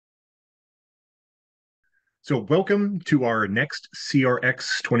So, welcome to our next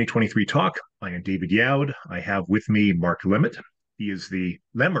CRX2023 talk. I am David Youd. I have with me Mark Lemmert. He is the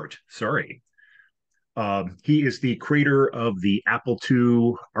Lemmert, sorry. He is the creator of the Apple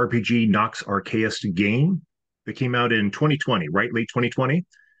II RPG Nox Archaist game that came out in 2020, right? Late 2020.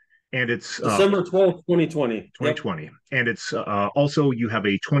 And it's December 12th, 2020. Yep. 2020. And it's also, you have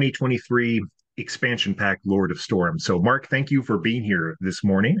a 2023 expansion pack, Lord of Storm. So, Mark, thank you for being here this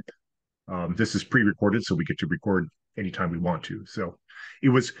morning. This is pre-recorded, so we get to record anytime we want to. So it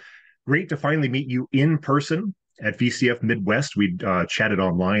was great to finally meet you in person at VCF Midwest. We'd chatted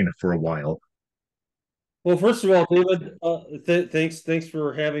online for a while. Well, first of all, David, thanks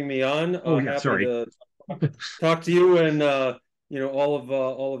for having me on. Oh yeah, Happy sorry. to talk to you and all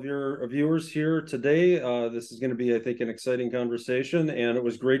of your viewers here today. This is going to be, I think, an exciting conversation, and it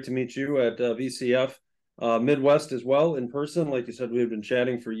was great to meet you at VCF Midwest as well in person. Like you said, we've been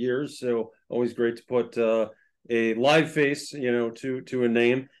chatting for years, so always great to put a live face, to a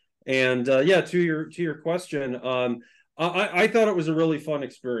name. And yeah, to your question. I thought it was a really fun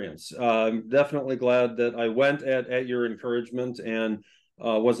experience. I'm definitely glad that I went at your encouragement, and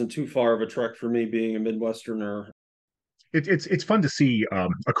wasn't too far of a trek for me being a Midwesterner. It's fun to see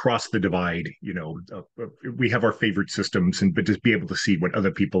across the divide. We have our favorite systems, and but just be able to see what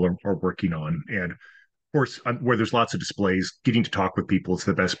other people are working on. And of course, where there's lots of displays, getting to talk with people is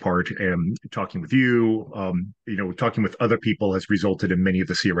the best part. And talking with you, talking with other people has resulted in many of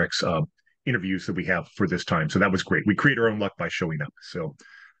the CRX interviews that we have for this time. So that was great. We create our own luck by showing up. So,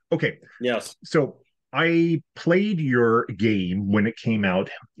 okay. Yes. So I played your game when it came out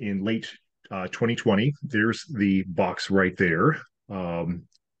in late 2020. There's the box right there. For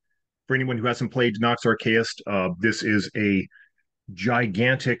anyone who hasn't played Nox Archaist, this is a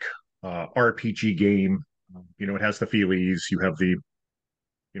gigantic RPG game. It has the feelies. You have the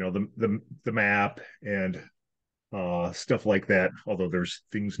map and stuff like that. Although there's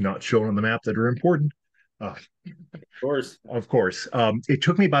things not shown on the map that are important. Uh, Of course. of course, it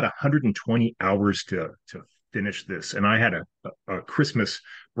took me about 120 hours to finish this, and I had a Christmas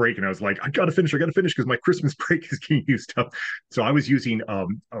break, and I was like, I got to finish, because my Christmas break is getting used up. So I was using a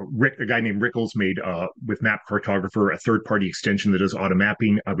guy named Rickles made with Map Cartographer, a third-party extension that does auto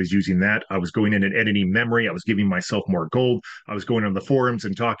mapping. I was using that. I was going in and editing memory. I was giving myself more gold. I was going on the forums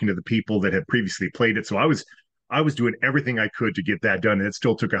and talking to the people that had previously played it. So I was doing everything I could to get that done, and it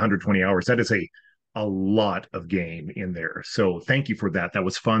still took 120 hours. That is a lot of game in there. So thank you for that. That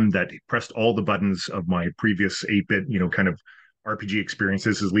was fun. That pressed all the buttons of my previous 8-bit, kind of RPG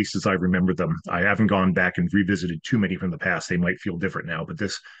experiences, at least as I remember them. I haven't gone back and revisited too many from the past. They might feel different now, but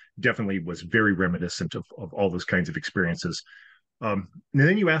this definitely was very reminiscent of all those kinds of experiences. And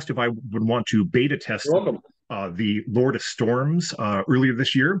then you asked if I would want to beta test You're welcome. the Lord of Storms earlier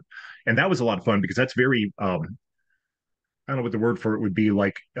this year. And that was a lot of fun because that's very I don't know what the word for it would be,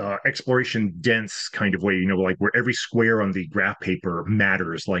 like exploration dense kind of way, like where every square on the graph paper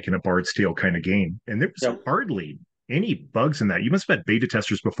matters, like in a Bard's Tale kind of game. And there was Yep. hardly any bugs in that. You must have had beta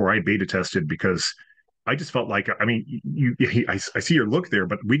testers before I beta tested, because I just felt like, I mean, I see your look there,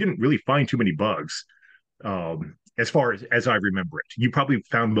 but we didn't really find too many bugs as far as I remember it. You probably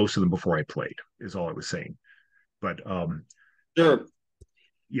found most of them before I played, is all I was saying. But Sure.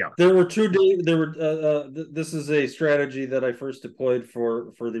 yeah, There were two days. There were. This is a strategy that I first deployed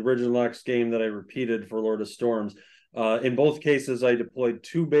for the original Nox game that I repeated for Lord of Storms. In both cases, I deployed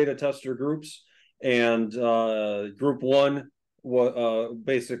two beta tester groups, and group one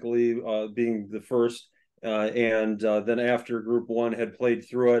basically being the first, and then after group one had played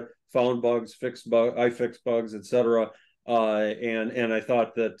through it, found bugs, I fixed bugs, etc. And I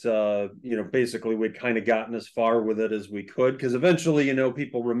thought that basically we'd kind of gotten as far with it as we could, because eventually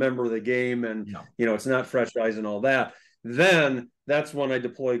people remember the game, and yeah, it's not fresh eyes and all that. Then that's when I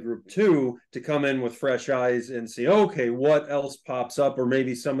deploy group two to come in with fresh eyes and see, okay, what else pops up, or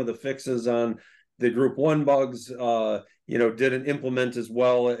maybe some of the fixes on the group one bugs didn't implement as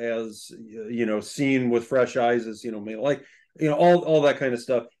well as seen with fresh eyes, as like all that kind of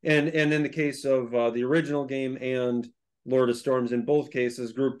stuff. And in the case of the original game and Lord of Storms, in both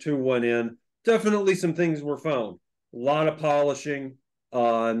cases, group two went in. Definitely some things were found. A lot of polishing,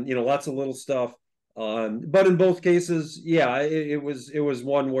 lots of little stuff. But in both cases, yeah, it was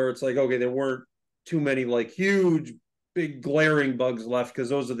one where it's like, okay, there weren't too many like huge, big glaring bugs left, because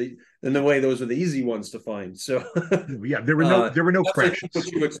those are the easy ones to find. So yeah, there were no that's, I think, what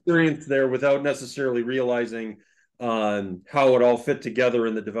crashes. you experienced there without necessarily realizing how it all fit together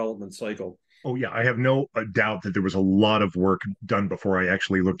in the development cycle. Oh yeah, I have no doubt that there was a lot of work done before I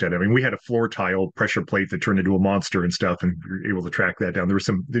actually looked at it. I mean, we had a floor tile pressure plate that turned into a monster and stuff, and we were able to track that down. There were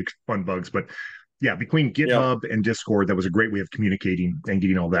some big fun bugs, but yeah, between Yeah. GitHub and Discord, that was a great way of communicating and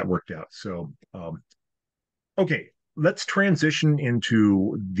getting all that worked out. So, okay, let's transition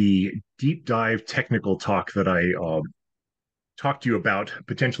into the deep dive technical talk that I talked to you about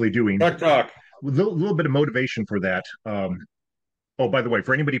potentially doing. Talk talk. With a little bit of motivation for that. Oh, by the way,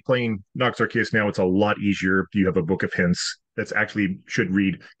 for anybody playing Nox Archaist now, it's a lot easier. You have a book of hints that's actually should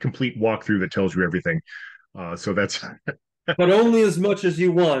read complete walkthrough that tells you everything. So that's But only as much as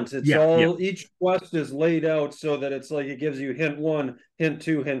you want. It's yeah, yeah. all, each quest is laid out so that it's like it gives you hint one, hint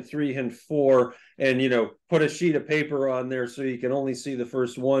two, hint three, hint four, and put a sheet of paper on there so you can only see the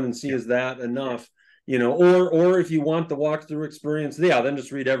first one and see Yeah. is that enough. Or if you want the walkthrough experience, yeah, then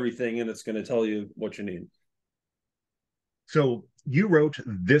just read everything and it's going to tell you what you need. So you wrote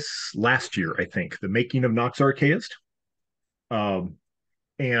this last year, I think, The Making of Nox Archaist. Um,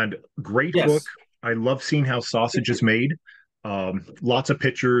 and great book. Yes. I love seeing how sausage is made. Lots of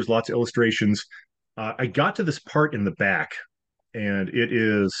pictures, lots of illustrations. I got to this part in the back, and it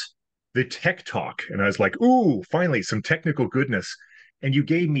is the tech talk. And I was like, ooh, finally, some technical goodness. And you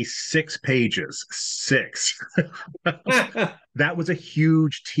gave me 6 pages, six. That was a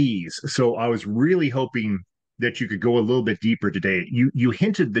huge tease. So I was really hoping that you could go a little bit deeper today. You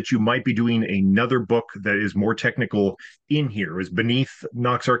hinted that you might be doing another book that is more technical in here. Is Beneath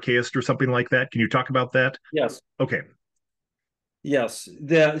Nox Archaist or something like that? Can you talk about that? Yes. Okay. Yes.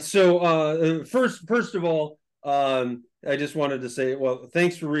 So first of all, I just wanted to say, well,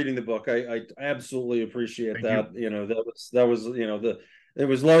 thanks for reading the book. I absolutely appreciate Thank you. that. That was it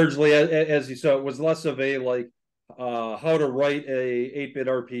was largely, as you saw, it was less of a like how to write a 8-bit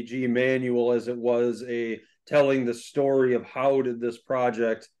RPG manual as it was a telling the story of how did this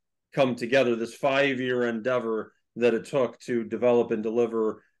project come together, this 5-year endeavor that it took to develop and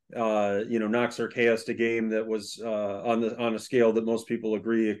deliver Nox Archaist, a game that was on a scale that most people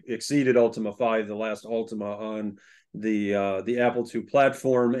agree exceeded Ultima 5, the last Ultima on the Apple II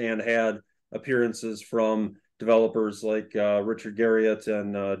platform, and had appearances from developers like Richard Garriott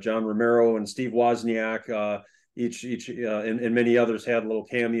and John Romero and Steve Wozniak. Each and many others had little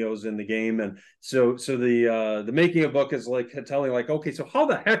cameos in the game, and so the making of book is like telling like, okay, so how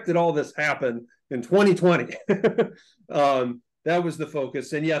the heck did all this happen in 2020? That was the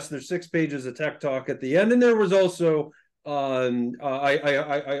focus. And yes, there's 6 pages of tech talk at the end, and there was also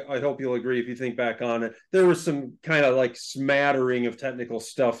I hope you'll agree if you think back on it, there was some kind of like smattering of technical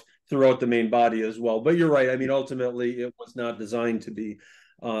stuff throughout the main body as well. But you're right. I mean, ultimately, it was not designed to be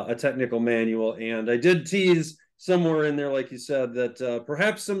a technical manual. And I did tease somewhere in there, like you said, that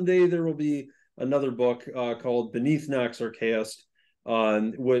perhaps someday there will be another book called Beneath Nox Archaist,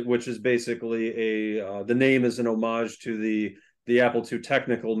 which is basically the name is an homage to the Apple II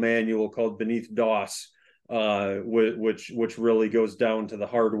technical manual called Beneath DOS, which really goes down to the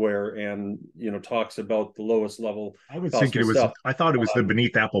hardware and talks about the lowest level I was thinking possible it was, stuff. I thought it was the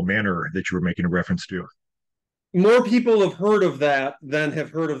Beneath Apple Manor that you were making a reference to. More people have heard of that than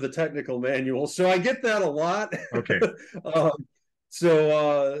have heard of the technical manual, so I get that a lot. Okay. um,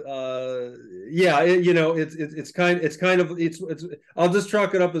 yeah, it's kind of I'll just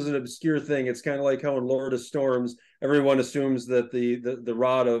chalk it up as an obscure thing. It's kind of like how in Lord of Storms everyone assumes that the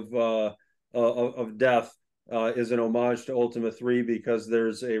rod of death is an homage to Ultima 3 because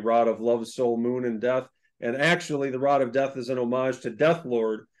there's a rod of love, soul, moon, and death, and actually the rod of death is an homage to Death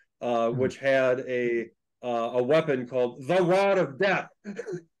Lord, which had a weapon called the Rod of Death.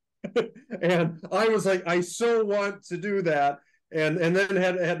 And I was like, I so want to do that. And then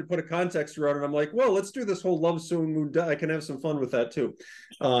had to put a context around it. I'm like, well, let's do this whole love soon moon. I can have some fun with that too.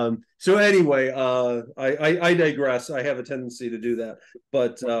 So anyway, I digress. I have a tendency to do that,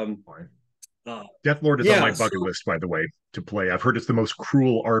 but Death Lord is on yeah. my bucket list, by the way, to play. I've heard it's the most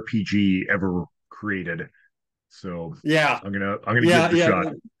cruel RPG ever created. So Yeah, I'm gonna give it a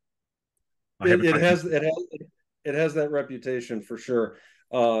shot. It has that reputation for sure.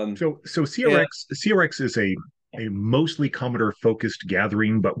 So CRX is a mostly Commodore focused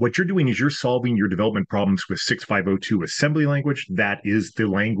gathering, but what you're doing is you're solving your development problems with 6502 assembly language. That is the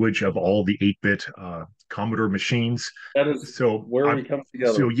language of all the 8-bit Commodore machines. That is where we come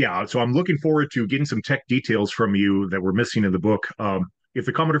together. So yeah, so I'm looking forward to getting some tech details from you that we're missing in the book. If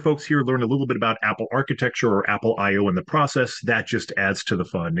the Commodore folks here learn a little bit about Apple architecture or Apple I/O in the process, that just adds to the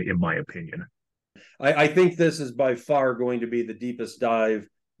fun, in my opinion. I think this is by far going to be the deepest dive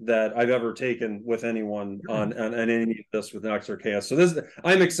that I've ever taken with anyone on any of this with Nox Archaist. So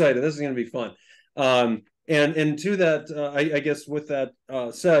I'm excited. This is going to be fun. And to that, I guess with that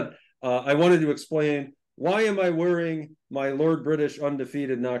said, I wanted to explain why am I wearing my Lord British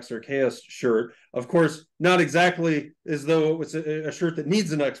Undefeated Nox Archaist shirt? Of course, not exactly as though it was a shirt that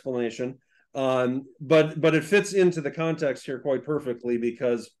needs an explanation. But it fits into the context here quite perfectly,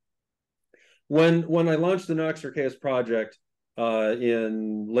 because when I launched the Nox Archaist project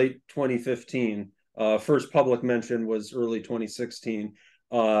in late 2015, first public mention was early 2016.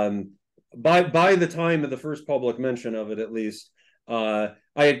 By the time of the first public mention of it, at least, I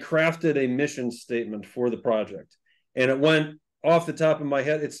had crafted a mission statement for the project, and it went off the top of my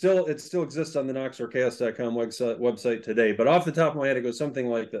head. It still exists on the noxarchaist.com website today, but off the top of my head, it goes something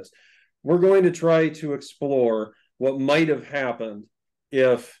like this: we're going to try to explore what might have happened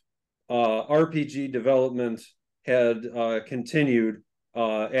if RPG development had continued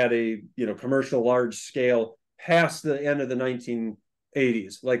at a commercial large scale past the end of the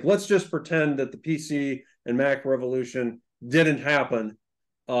 1980s. Like, let's just pretend that the PC and Mac revolution didn't happen,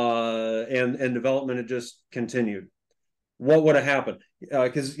 and development had just continued. What would have happened?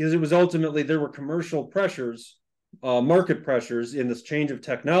 Because it was ultimately, there were commercial pressures, market pressures in this change of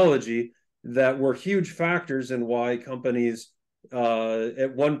technology that were huge factors in why companies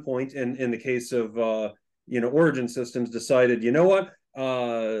at one point, in the case of Origin Systems, decided, you know what,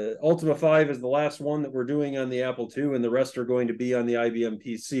 Ultima 5 is the last one that we're doing on the Apple II, and the rest are going to be on the IBM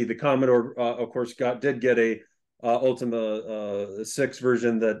PC. The Commodore, of course, did get a Ultima 6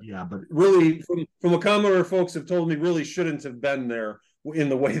 version that, but really, from what Commodore folks have told me, really shouldn't have been there in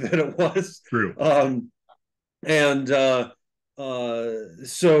the way that it was. True.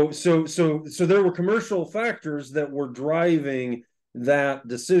 So there were commercial factors that were driving that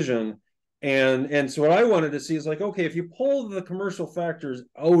decision. And so what I wanted to see is, like, okay, if you pull the commercial factors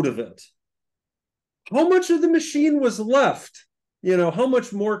out of it, how much of the machine was left? How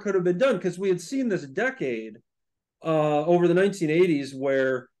much more could have been done? Because we had seen this decade over the 1980s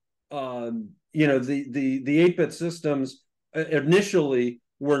where, the 8-bit systems initially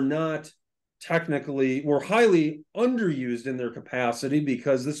were highly underused in their capacity,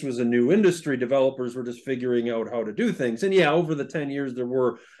 because this was a new industry. Developers were just figuring out how to do things. And yeah, over the 10 years, there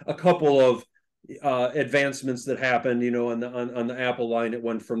were a couple of advancements that happened, on the Apple line. It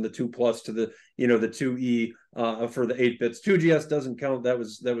went from the 2 Plus to the 2E for the 8-bits. 2GS doesn't count. That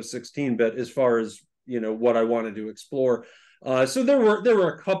was 16-bit as far as, what I wanted to explore. So there were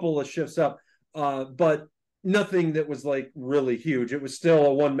a couple of shifts up, but nothing that was like really huge. It was still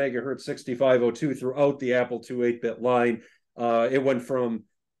a 1 megahertz 6502 throughout the Apple II 8-bit line. It went from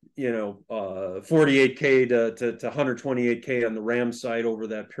 48K to 128K on the RAM side over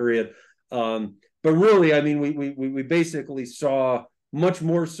that period. But really, I mean, we basically saw, much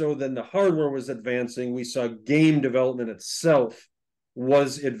more so than the hardware was advancing, we saw game development itself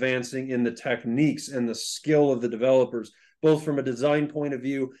was advancing in the techniques and the skill of the developers, both from a design point of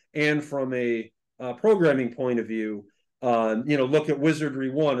view and from a programming point of view. Look at Wizardry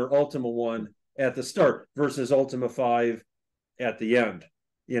 1 or Ultima 1 at the start versus Ultima 5 at the end.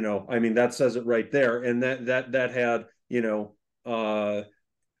 I mean, that says it right there. And that had,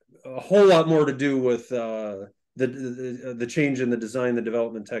 a whole lot more to do with the change in the design, the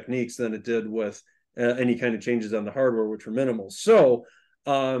development techniques, than it did with any kind of changes on the hardware, which were minimal. So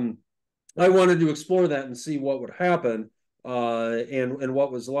I wanted to explore that and see what would happen, and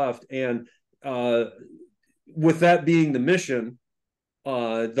what was left. And with that being the mission,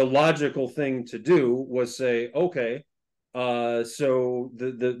 the logical thing to do was say, okay, so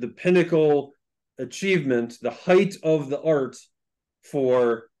the pinnacle achievement, the height of the art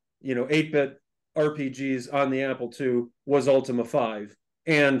for 8-bit RPGs on the Apple II was Ultima 5.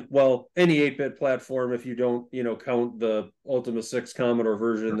 And, well, any 8-bit platform, if you don't count the Ultima 6 Commodore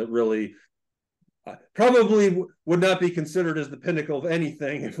version, that really probably would not be considered as the pinnacle of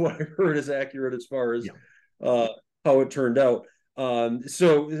anything, if what I heard is accurate as far as how it turned out.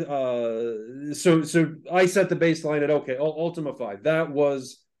 So I set the baseline at, okay, Ultima 5. That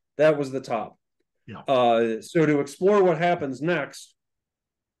was the top. So to explore what happens next,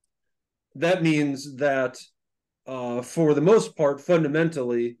 that means that for the most part,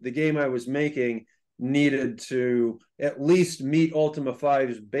 fundamentally, the game I was making needed to at least meet Ultima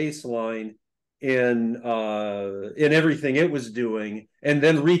 5's baseline in everything it was doing, and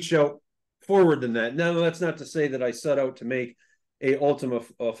then reach out forward than that. Now, that's not to say that I set out to make a Ultima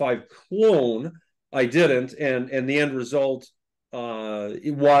 5 clone. I didn't, and the end result,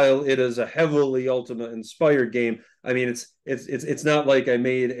 while it is a heavily Ultima inspired game, I mean, it's not like I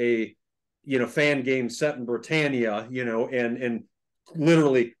made a fan game set in Britannia, and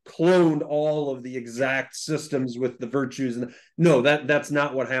literally cloned all of the exact systems with the virtues. No, that's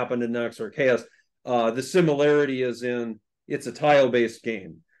not what happened in Nox Archaist. The similarity is in, it's a tile-based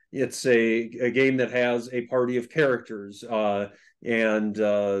game. it's a game that has a party of characters, and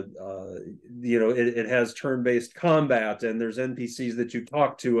it has turn-based combat, and there's NPCs that you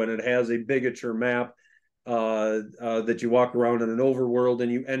talk to, and it has a bigature map that you walk around in an overworld,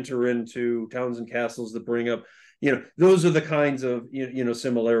 and you enter into towns and castles that bring up, those are the kinds of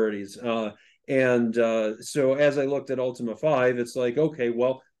similarities. So as I looked at Ultima 5, it's like, okay,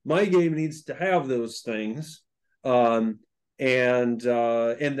 well, my game needs to have those things. And then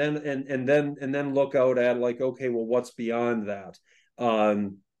look out at, like, okay, well, what's beyond that?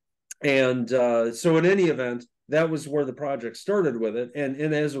 So in any event, that was where the project started with it,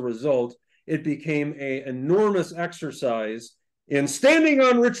 and as a result, it became an enormous exercise in standing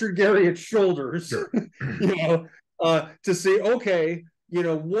on Richard Garriott's shoulders, Sure. To say, okay,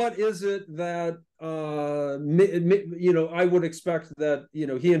 what is it that I would expect that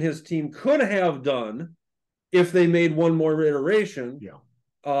he and his team could have done if they made one more iteration,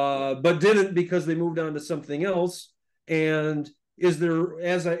 but didn't, because they moved on to something else. And as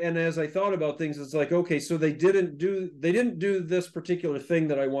I thought about things, it's like, okay, so they didn't do this particular thing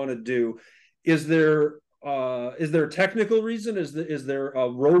that I want to do. Is there a technical reason? Is there a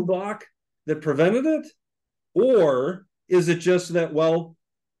roadblock that prevented it? Or is it just that, well,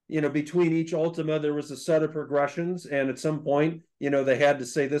 between each Ultima, there was a set of progressions, and at some point, they had to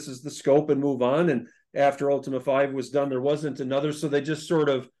say, this is the scope, and move on. And after Ultima 5 was done, there wasn't another, so they just sort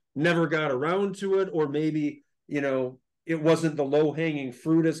of never got around to it, or maybe, it wasn't the low-hanging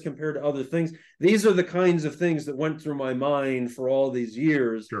fruit as compared to other things. These are the kinds of things that went through my mind for all these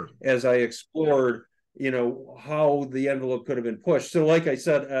years. Sure. As I explored, how the envelope could have been pushed. So like I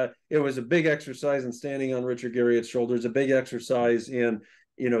said, it was a big exercise in standing on Richard Garriott's shoulders, a big exercise in,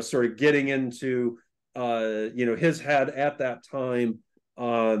 sort of getting into, his head at that time.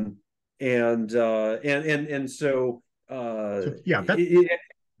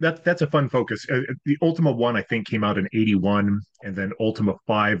 That's a fun focus. The Ultima 1, I think, came out in 81, and then Ultima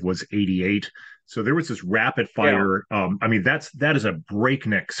 5 was 88. So there was this rapid fire. That is a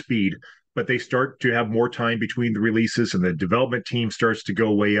breakneck speed, but they start to have more time between the releases, and the development team starts to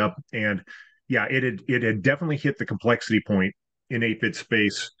go way up. And it had definitely hit the complexity point in 8-bit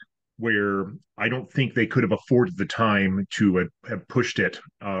space, where I don't think they could have afforded the time to have pushed it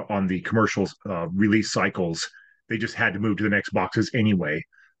on the commercial release cycles. They just had to move to the next boxes anyway.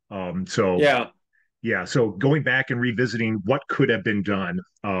 So going back and revisiting what could have been done,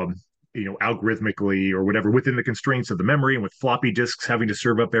 algorithmically or whatever, within the constraints of the memory, and with floppy disks having to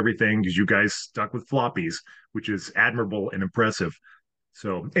serve up everything, because you guys stuck with floppies, which is admirable and impressive.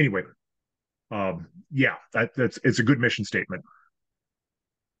 So anyway, it's a good mission statement.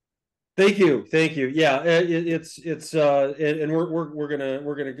 Thank you. Yeah, and we're gonna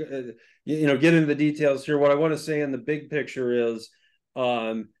get into the details here. What I want to say in the big picture is,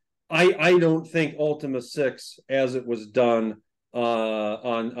 I don't think Ultima 6, as it was done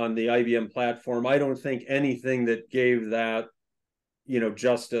on the IBM platform, I don't think anything that gave that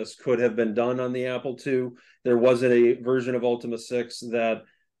justice could have been done on the Apple II. There wasn't a version of Ultima 6 that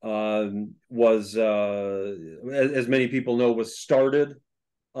was, as many people know, was started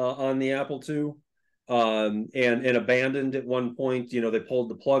on the Apple II, and abandoned at one point. They pulled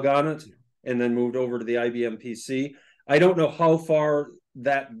the plug on it and then moved over to the IBM PC. I don't know how far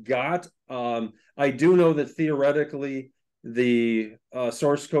that got. I do know that theoretically the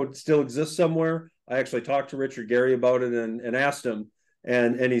source code still exists somewhere. I actually talked to Richard Garriott about it and asked him,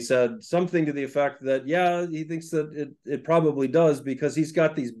 and he said something to the effect that, yeah, he thinks that it probably does, because he's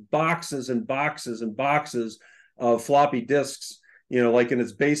got these boxes and boxes and boxes of floppy disks, like in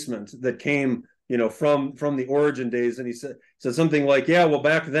his basement, that came, from the origin days. And he said something like, yeah, well,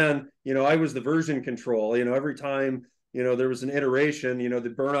 back then, I was the version control. Every time, there was an iteration,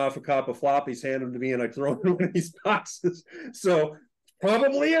 they'd burn off a copy of floppies, hand them to me, and I'd throw them in one of these boxes. So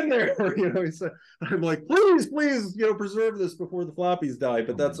probably in there, he said, I'm like, please, preserve this before the floppies die.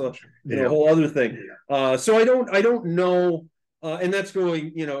 But that's a whole other thing. So I don't know. And that's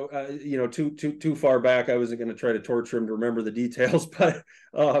going, too far back. I wasn't going to try to torture him to remember the details, but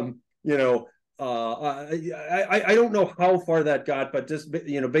I don't know how far that got, but just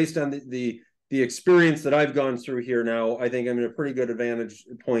based on the experience that I've gone through here now, I think I'm in a pretty good advantage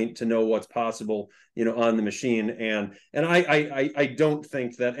point to know what's possible, on the machine. And I don't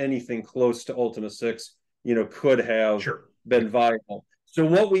think that anything close to Ultima 6, could have been viable. So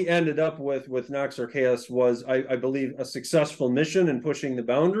what we ended up with Nox Archaist was, I believe, a successful mission in pushing the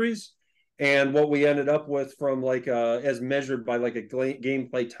boundaries. And what we ended up with, from as measured by a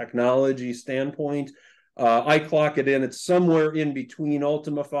gameplay technology standpoint, I clock it in. It's somewhere in between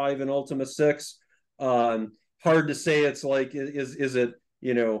Ultima 5 and Ultima 6. Hard to say. It's like, is it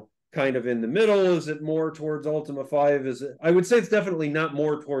kind of in the middle? Is it more towards Ultima 5? Is it? I would say it's definitely not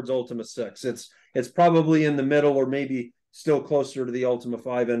more towards Ultima 6. It's probably in the middle, or maybe still closer to the Ultima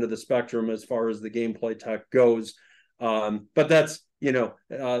 5 end of the spectrum as far as the gameplay tech goes. But that's,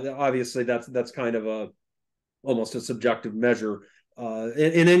 obviously that's kind of almost a subjective measure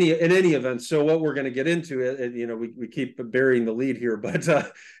in any event. So what we're going to get into, we keep burying the lead here, but is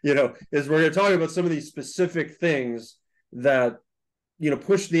we're going to talk about some of these specific things that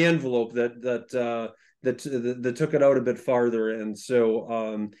push the envelope, that took it out a bit farther. And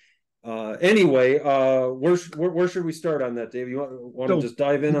so anyway, where should we start on that, Dave? You want to just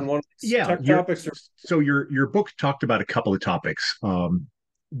dive in on one of these tech topics? So your book talked about a couple of topics.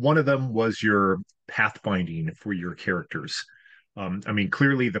 One of them was your pathfinding for your characters. I mean,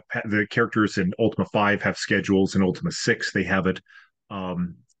 clearly the characters in Ultima 5 have schedules. In Ultima 6, they have it.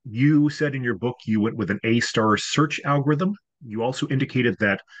 You said in your book you went with an A-star search algorithm. You also indicated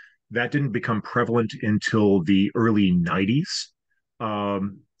that didn't become prevalent until the early 90s.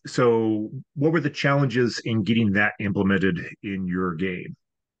 So what were the challenges in getting that implemented in your game?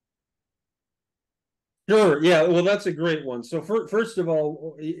 Sure. Yeah. Well, that's a great one. So first of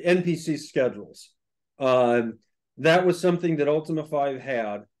all, NPC schedules. That was something that Ultima 5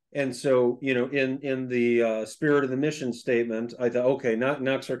 had. And so, in the spirit of the mission statement, I thought, okay,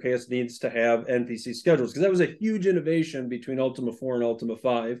 Nox Archaist needs to have NPC schedules, because that was a huge innovation between Ultima 4 and Ultima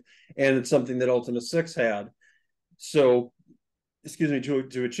 5, and it's something that Ultima 6 had. So, excuse me,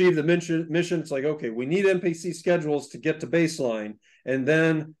 to achieve the mission, it's like, okay, we need NPC schedules to get to baseline, and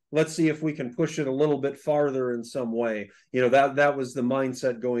then let's see if we can push it a little bit farther in some way. That was the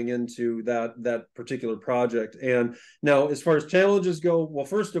mindset going into that particular project. And now, as far as challenges go, well,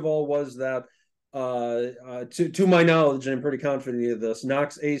 first of all, was that to my knowledge, and I'm pretty confident of this,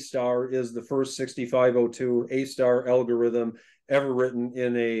 Nox A-star is the first 6502 A-star algorithm ever written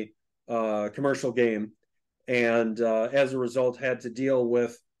in a commercial game, and as a result had to deal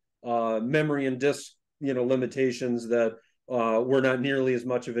with memory and disk limitations that were not nearly as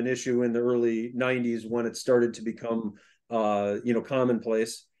much of an issue in the early 90s, when it started to become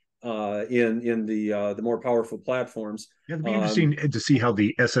commonplace in the more powerful platforms. Yeah, it'd be interesting to see how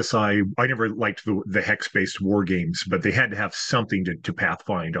the SSI. I never liked the hex-based war games, but they had to have something to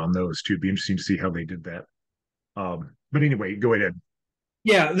pathfind on those too. It'd be interesting to see how they did that. But anyway, go ahead.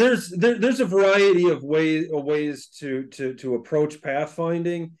 Yeah, there's a variety of ways to approach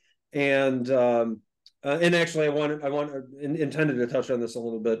pathfinding, and actually, I intended to touch on this a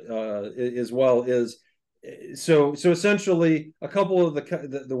little bit as well. So essentially, a couple of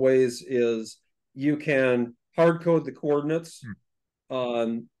the ways is you can hard code the coordinates.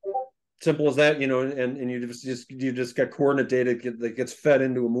 Simple as that, and you just got coordinate data that gets fed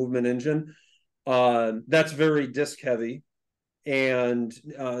into a movement engine. That's very disk heavy. And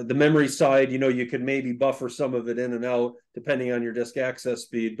the memory side, you could maybe buffer some of it in and out depending on your disk access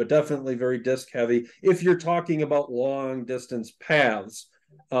speed, but definitely very disk heavy. If you're talking about long distance paths,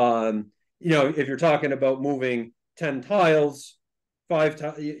 if you're talking about moving 10 tiles, 5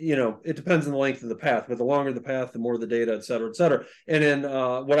 tiles, it depends on the length of the path, but the longer the path, the more the data, et cetera, et cetera. And then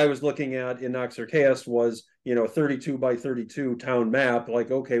what I was looking at in Nox Archaist was, 32 by 32 town map, like,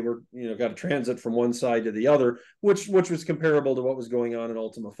 okay, we're, got to transit from one side to the other, which was comparable to what was going on in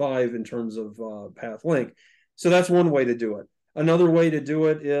Ultima 5 in terms of path length. So that's one way to do it. Another way to do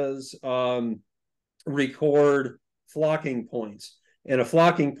it is record flocking points. And a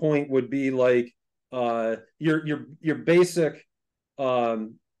flocking point would be like your basic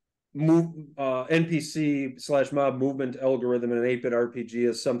NPC/mob movement algorithm in an 8-bit RPG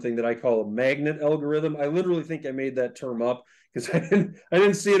is something that I call a magnet algorithm. I literally think I made that term up because I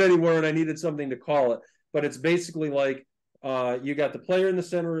didn't see it anywhere and I needed something to call it. But it's basically like you got the player in the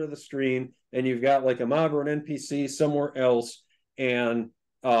center of the screen, and you've got like a mob or an NPC somewhere else, and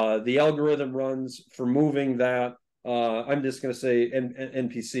the algorithm runs for moving that. I'm just going to say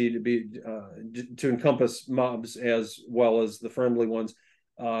NPC to encompass mobs as well as the friendly ones.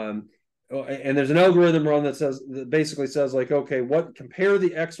 And there's an algorithm run that basically says like, okay, compare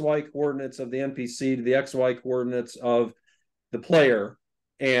the XY coordinates of the NPC to the XY coordinates of the player,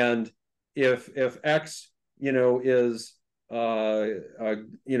 and if X is for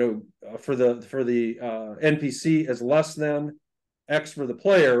the NPC is less than X for the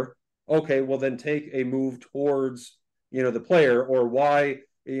player, okay, well then take a move towards the player, or Y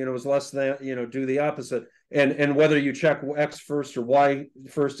is less than, do the opposite. And whether you check X first or Y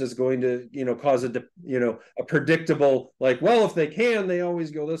first is going to cause a predictable, like, well, if they can, they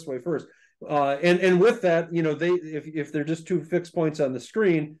always go this way first. And with that, if they're just two fixed points on the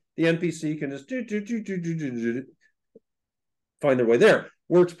screen, the NPC can just find their way there.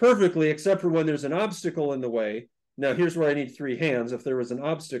 works perfectly, except for when there's an obstacle in the way. Now, here's where I need three hands. If there was an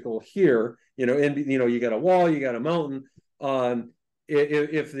obstacle here, you know, you got a wall, you got a mountain.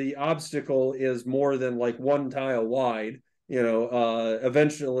 If the obstacle is more than like one tile wide,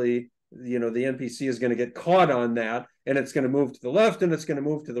 eventually, the NPC is going to get caught on that, and it's going to move to the left, and it's going to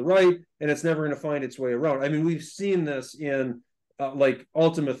move to the right, and it's never going to find its way around. I mean, we've seen this in like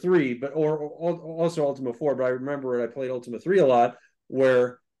Ultima 3, or also Ultima 4, but I remember I played Ultima 3 a lot,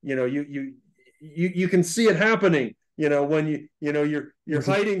 where you can see it happening. When you're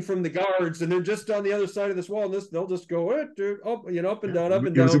hiding from the guards, and they're just on the other side of this wall, and they'll just go up, up and down, up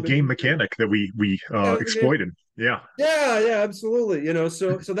and down. It was a game mechanic that we exploited. Yeah, absolutely.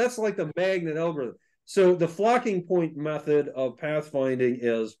 So that's like the magnet algorithm. So the flocking point method of pathfinding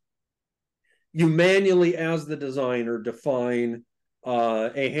is you manually, as the designer, define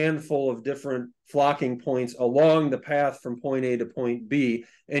a handful of different flocking points along the path from point A to point B,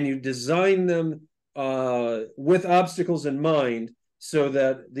 and you design them with obstacles in mind, so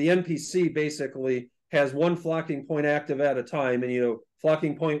that the NPC basically has one flocking point active at a time. And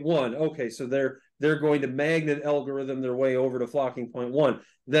flocking point 1, okay, so they're going to magnet algorithm their way over to flocking point 1.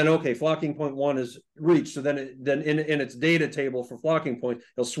 Then okay, flocking point 1 is reached, so then in its data table for flocking point,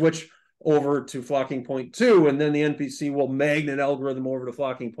 it'll switch over to flocking point 2, and then the NPC will magnet algorithm over to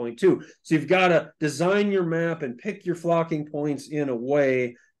flocking point 2. So you've got to design your map and pick your flocking points in a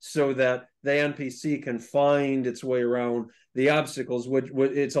way so that the NPC can find its way around the obstacles, which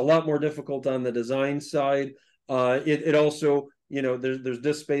it's a lot more difficult on the design side. It also, there's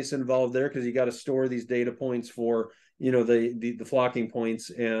disk space involved there, because you got to store these data points for, the flocking points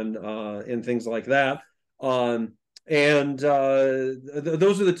and things like that. Those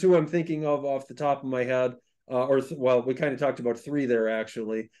are the two I'm thinking of off the top of my head. We kind of talked about three there,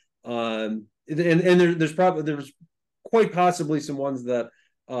 actually. There's quite possibly some ones that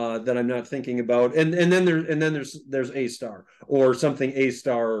I'm not thinking about, and then there's A star, or something A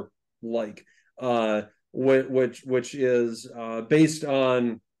star like, which is based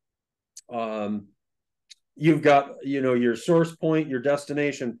on, you've got your source point, your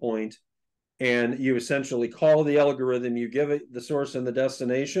destination point, and you essentially call the algorithm, you give it the source and the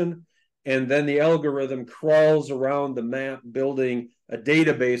destination, and then the algorithm crawls around the map building a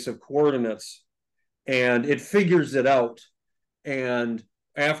database of coordinates, and it figures it out. And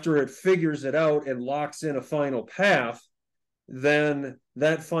after it figures it out and locks in a final path, then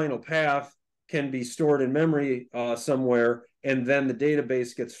that final path can be stored in memory somewhere, and then the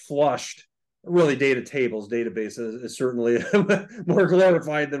database gets flushed. Really, data tables. Database is certainly more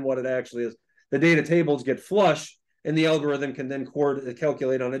glorified than what it actually is. The data tables get flushed, and the algorithm can then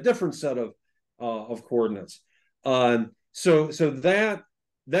calculate on a different set of coordinates. So that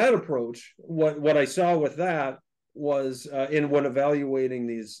approach, what I saw with that was, when evaluating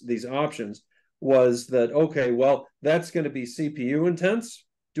these options, was that, okay, well, that's going to be CPU intense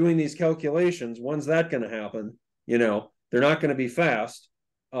doing these calculations. When's that going to happen? They're not going to be fast.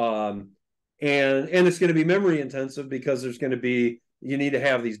 And it's going to be memory intensive, because you need to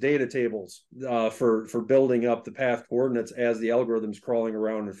have these data tables for building up the path coordinates as the algorithm's crawling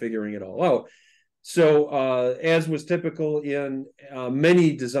around and figuring it all out. So as was typical in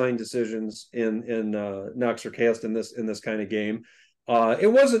many design decisions in Nox Archaist in this kind of game,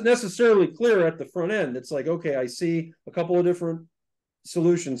 it wasn't necessarily clear at the front end. It's like, okay, I see a couple of different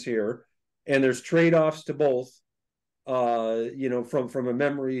solutions here, and there's trade-offs to both, from a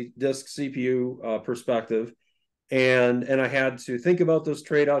memory disk CPU perspective. And I had to think about those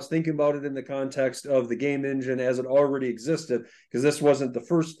trade-offs, think about it in the context of the game engine as it already existed, because this wasn't the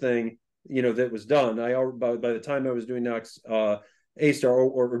first thing that was done. By the time I was doing Nox A-Star,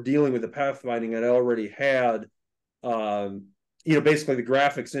 or dealing with the pathfinding, I already had basically the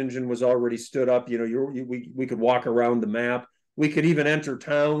graphics engine was already stood up. We could walk around the map. We could even enter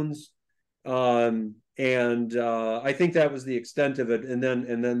towns. I think that was the extent of it. And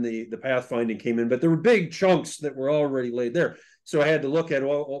then the pathfinding came in, but there were big chunks that were already laid there. So I had to look at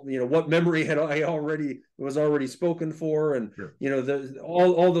what memory was already spoken for, and sure.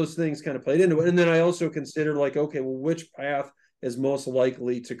 All those things kind of played into it. And then I also considered, like, okay, well, which path is most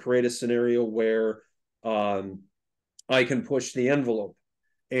likely to create a scenario where I can push the envelope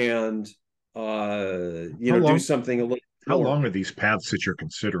and do something a little. How long are these paths that you're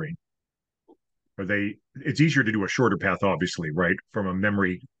considering? It's easier to do a shorter path, obviously, right, from a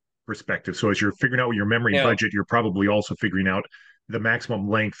memory perspective. So as you're figuring out your memory budget, you're probably also figuring out the maximum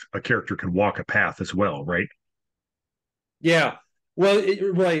length a character can walk a path as well, right? Yeah. Well,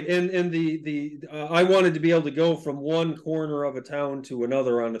 right. And I wanted to be able to go from one corner of a town to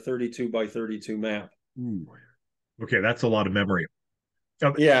another on a 32 by 32 map. Ooh. Okay, that's a lot of memory.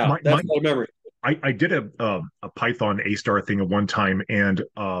 Yeah, My that's my memory. I did a Python A star thing at one time, and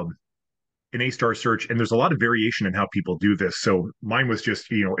an A star search, and there's a lot of variation in how people do this. So mine was just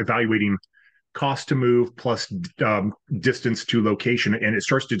evaluating cost to move plus distance to location, and it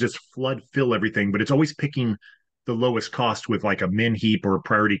starts to just flood fill everything, but it's always picking the lowest cost with like a min heap or a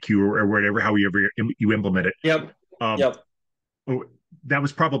priority queue or whatever, however you implement it. Yep. Um, Yep. oh, that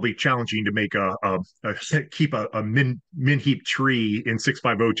was probably challenging to make a keep a min heap tree in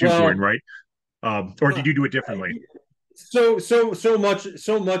 6502 going, Well, right? Or did uh, you do it differently? so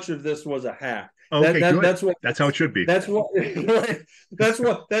much of this was a hack. That Okay, that good. that's what That's how it should be. that's what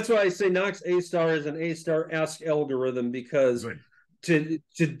that's why I say Nox A star is an A star-esque algorithm, because Good. to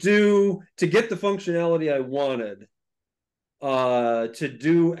get the functionality I wanted, to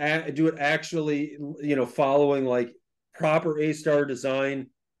do it actually, following like proper A star design,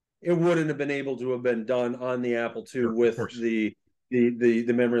 it wouldn't have been able to have been done on the Apple II Sure, of with course. the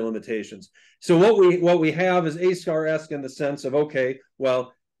memory limitations. So what we have is A star-esque in the sense of, okay,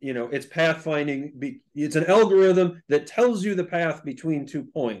 well, it's pathfinding. It's an algorithm that tells you the path between 2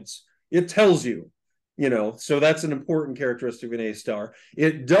 points. It tells you, so that's an important characteristic of an A star.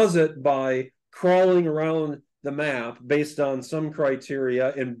 It does it by crawling around the map based on some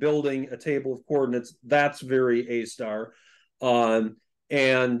criteria and building a table of coordinates. That's very A star. And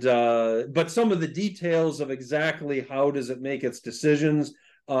but some of the details of exactly how does it make its decisions,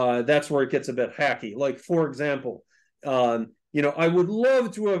 that's where it gets a bit hacky. Like, for example, I would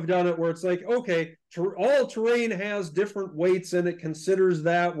love to have done it where it's like, okay, all terrain has different weights and it considers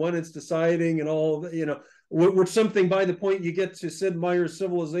that when it's deciding, and all, which something by the point you get to Sid Meier's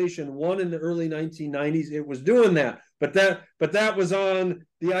Civilization 1 in the early 1990s, it was doing that. But that was on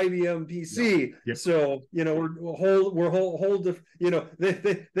the IBM Yeah. PC. Yep. So, they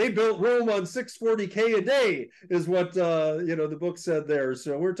built Rome on 640K a day is what the book said there.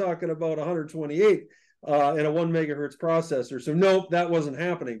 So we're talking about 128 in a 1 megahertz processor. So nope, that wasn't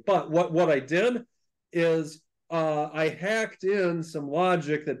happening. But what I did is I hacked in some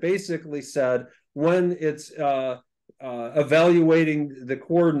logic that basically said, when it's evaluating the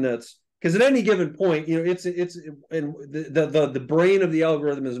coordinates, because at any given point, it's in the brain of the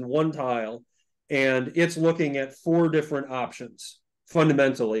algorithm is in one tile, and it's looking at 4 different options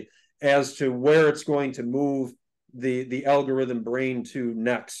fundamentally as to where it's going to move the algorithm brain to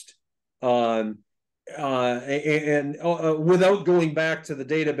next. Without going back to the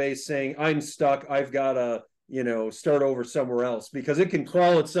database saying, I'm stuck, I've got to start over somewhere else, because it can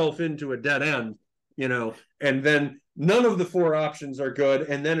crawl itself into a dead end, and then none of the 4 options are good,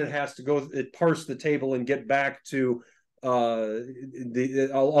 and then it parse the table and get back to a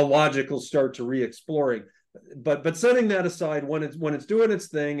logical start to re-exploring. But setting that aside, when it's doing its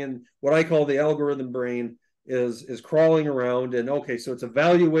thing, and what I call the algorithm brain is crawling around, and okay, so it's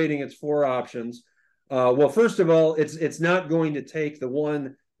evaluating its 4 options. Well, first of all, it's not going to take the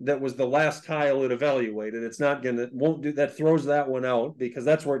one that was the last tile it evaluated. It's not going to, won't do that, throws that one out, because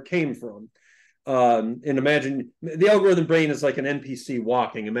that's where it came from. And imagine the algorithm brain is like an NPC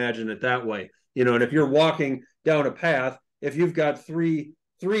walking. Imagine it that way, and if you're walking down a path, if you've got three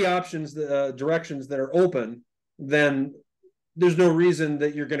options, directions that are open, then there's no reason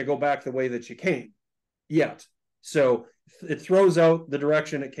that you're going to go back the way that you came yet. So it throws out the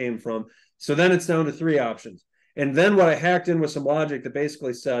direction it came from. So then it's down to 3 options. And then what I hacked in with some logic that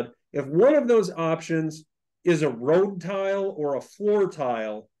basically said, if one of those options is a road tile or a floor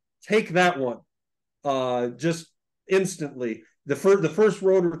tile, take that one. Just instantly. The first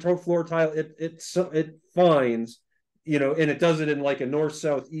road or floor tile, it finds, and it does it in like a north,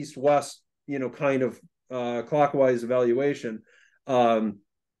 south, east, west, kind of clockwise evaluation.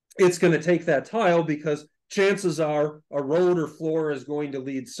 It's going to take that tile, because chances are a road or floor is going to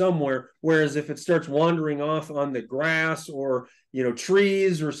lead somewhere. Whereas if it starts wandering off on the grass or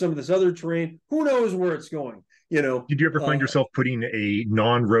trees or some of this other terrain, who knows where it's going? Did you ever find yourself putting a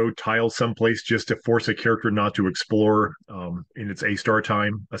non-road tile someplace just to force a character not to explore in its A star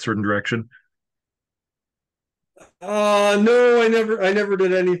time a certain direction? No, I never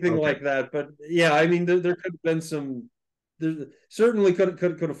did anything Okay. like that. But yeah, I mean, there could have been some. There certainly could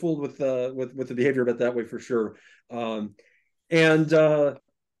have fooled with the behavior of it that way, for sure. And uh,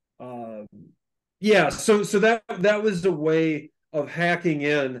 yeah, so that was a way of hacking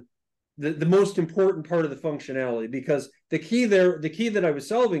in the most important part of the functionality, because the key that I was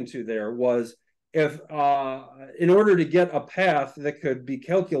solving to there was, if in order to get a path that could be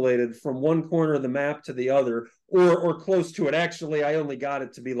calculated from one corner of the map to the other, or close to it. Actually, I only got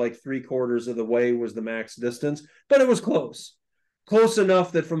it to be like 3/4 of the way was the max distance, but it was close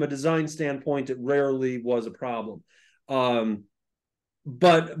enough that from a design standpoint, it rarely was a problem.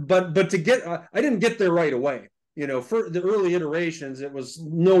 but to get, I didn't get there right away. For the early iterations, it was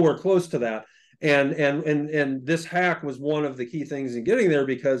nowhere close to that. And this hack was one of the key things in getting there,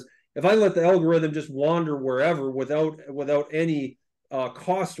 because if I let the algorithm just wander wherever without any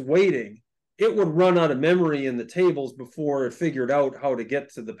cost weighting, it would run out of memory in the tables before it figured out how to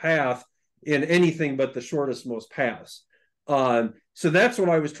get to the path in anything but the shortest most paths. So that's what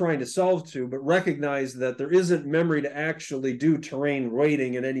I was trying to solve to, but recognize that there isn't memory to actually do terrain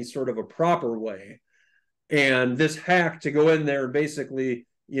weighting in any sort of a proper way. And this hack to go in there and basically,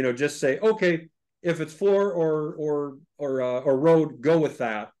 just say, okay, if it's floor or road, go with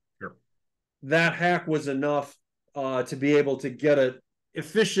that. Sure. That hack was enough to be able to get it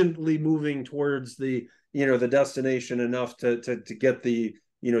efficiently moving towards the destination enough to get the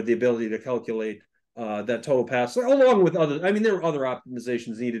the ability to calculate that total pass, along with other. I mean, there were other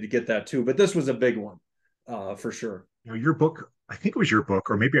optimizations needed to get that too, but this was a big one for sure. Your book, I think it was your book,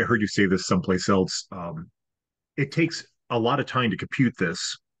 or maybe I heard you say this someplace else. It takes a lot of time to compute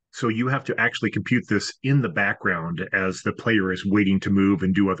this. So you have to actually compute this in the background as the player is waiting to move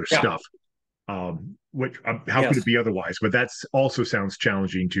and do other Yeah. stuff. Which how could it be otherwise? But that's also sounds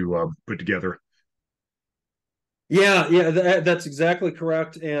challenging to put together. Yeah, that's exactly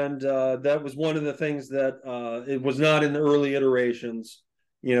correct, and that was one of the things that it was not in the early iterations.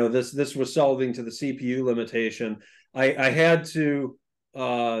 This was solving to the CPU limitation. I had to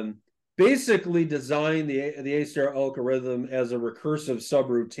basically design the A-star algorithm as a recursive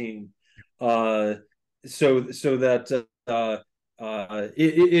subroutine, so that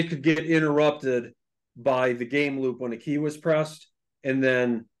it could get interrupted by the game loop when a key was pressed, and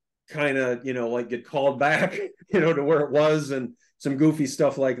then kind of like get called back to where it was, and some goofy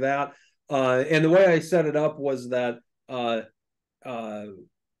stuff like that. And the way I set it up was that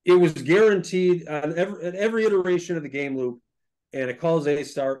it was guaranteed on every iteration of the game loop, and it calls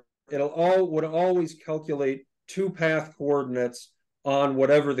A-star. Would always calculate two path coordinates on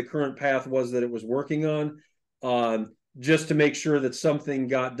whatever the current path was that it was working on, just to make sure that something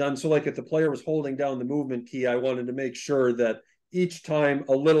got done. So like if the player was holding down the movement key, I wanted to make sure that each time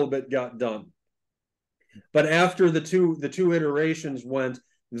a little bit got done. But after the two iterations went,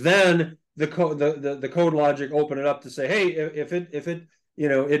 then the code logic opened it up to say, hey, if it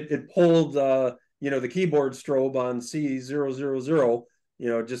it pulled the keyboard strobe on C000,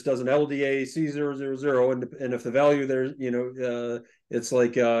 it just does an LDA C000, and if the value there, it's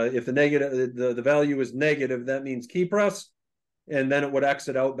like if the value is negative, that means key press, and then it would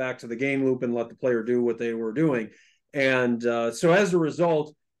exit out back to the game loop and let the player do what they were doing. And so as a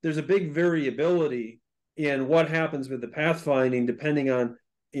result, there's a big variability in what happens with the pathfinding, depending on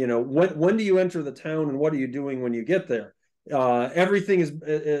when do you enter the town and what are you doing when you get there. Everything is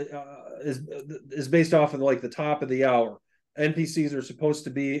based off of like the top of the hour. NPCs are supposed to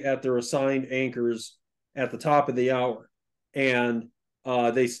be at their assigned anchors at the top of the hour, and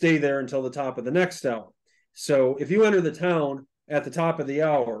they stay there until the top of the next hour. So if you enter the town at the top of the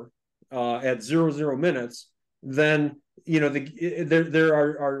hour at 00 minutes, then there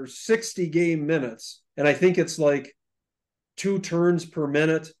are 60 game minutes, and I think it's like 2 turns per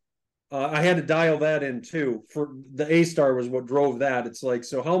minute. I had to dial that in too. For the A-star was what drove that. It's like,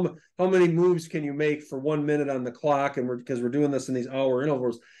 so how many moves can you make for 1 minute on the clock? And because we're doing this in these hour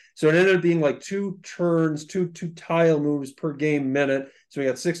intervals, so it ended up being like 2 turns, two tile moves per game minute. So we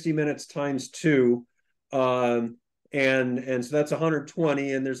got 60 minutes times 2, and so that's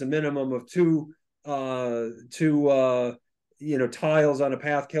 120. And there's a minimum of two tiles on a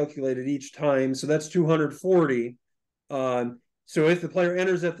path calculated each time. So that's 240. So if the player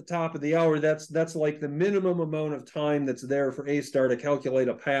enters at the top of the hour, that's like the minimum amount of time that's there for A-star to calculate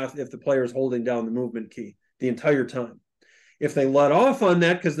a path if the player is holding down the movement key the entire time. If they let off on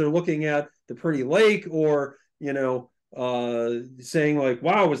that because they're looking at the pretty lake, or saying like,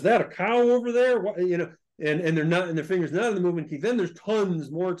 wow, was that a cow over there? And they're not, and their fingers not in the movement key, then there's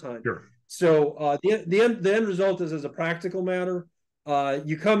tons more time. Sure. So the end result is, as a practical matter,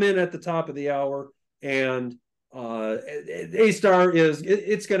 you come in at the top of the hour, and A-star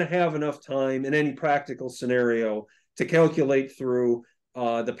it's going to have enough time in any practical scenario to calculate through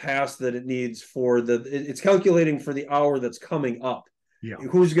the pass that it needs for it's calculating for the hour that's coming up. Yeah.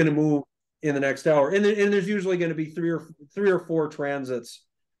 Who's going to move in the next hour, and there's usually going to be three or four transits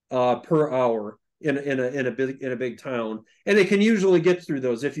per hour in a big town, and it can usually get through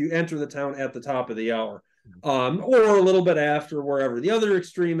those if you enter the town at the top of the hour. Or a little bit after, wherever. The other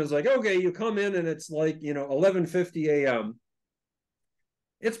extreme is like, okay, you come in and it's like 11:50 a.m.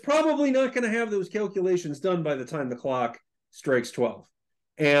 It's probably not going to have those calculations done by the time the clock strikes 12.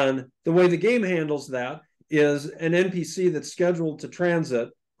 And the way the game handles that is an NPC that's scheduled to transit,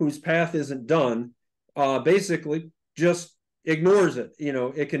 whose path isn't done, basically just ignores it.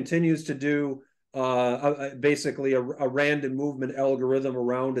 It continues to do basically a random movement algorithm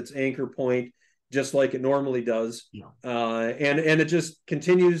around its anchor point, just like it normally does. Yeah. And it just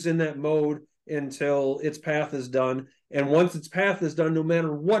continues in that mode until its path is done. And once its path is done, no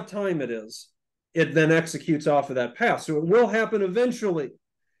matter what time it is, it then executes off of that path. So it will happen eventually.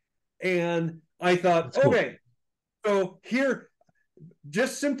 And I thought, Cool. okay, so here,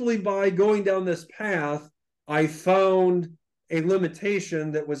 just simply by going down this path, I found a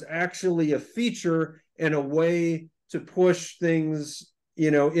limitation that was actually a feature and a way to push things,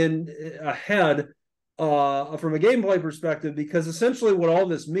 in ahead from a gameplay perspective, because essentially what all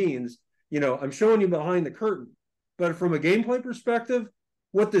this means, I'm showing you behind the curtain, but from a gameplay perspective,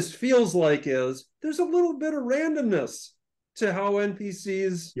 what this feels like is there's a little bit of randomness to how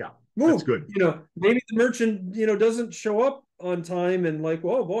NPCs move. That's good. Maybe the merchant, doesn't show up on time, and like,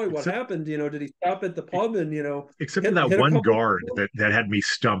 oh boy, what happened? Did he stop at the pub and except for that one guard that had me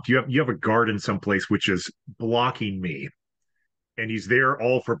stumped. You have a guard in some place which is blocking me, and he's there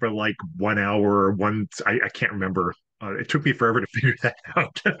all for like 1 hour. I can't remember. It took me forever to figure that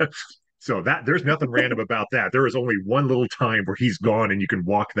out. So there's nothing random about that. There is only one little time where he's gone and you can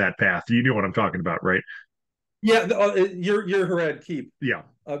walk that path. You know what I'm talking about, right? Yeah, your Harad keep. Yeah,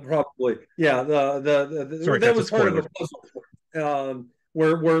 probably. Yeah, sorry, that was part of the puzzle,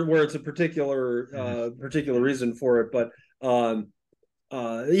 where it's a particular reason for it. But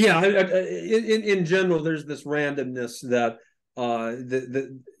yeah, in general, there's this randomness that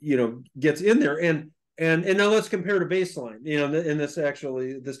gets in there, and now let's compare to baseline. And this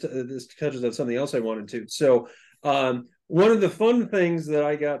actually this touches on something else I wanted to. So one of the fun things that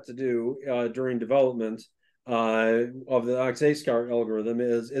I got to do during development of the Nox Archaist algorithm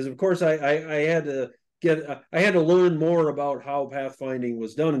is of course I had to learn more about how pathfinding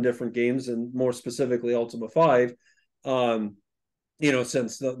was done in different games, and more specifically Ultima 5.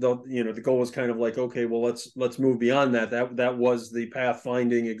 Since the goal was kind of like, okay, well, let's move beyond that. That was the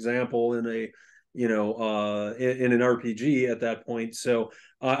pathfinding example in a in an RPG at that point. So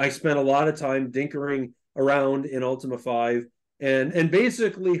I spent a lot of time dinkering around in Ultima 5 and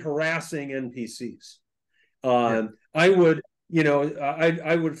basically harassing NPCs. I would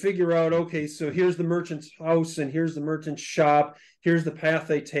I would figure out, okay, so here's the merchant's house and here's the merchant's shop, here's the path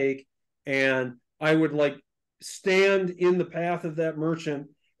they take, and I would like stand in the path of that merchant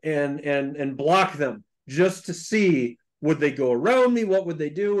and block them just to see, would they go around me, what would they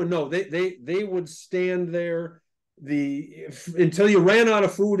do? And no, they would stand there until you ran out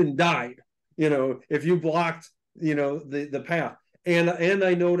of food and died, if you blocked the path. And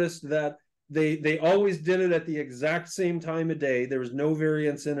I noticed that they always did it at the exact same time of day. There was no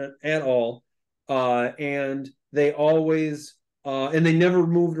variance in it at all. And they always and they never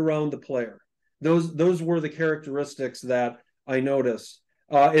moved around the player. Those were the characteristics that I noticed,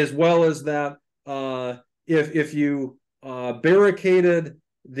 as well as that if you barricaded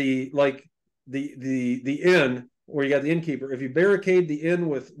the inn, where you got the innkeeper, if you barricade the inn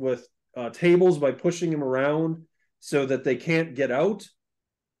with tables by pushing them around so that they can't get out,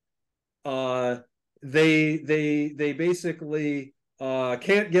 they basically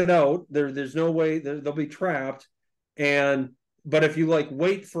can't get out. There's no way, they'll be trapped. But if you like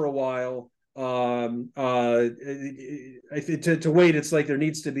wait for a while, to wait, it's like there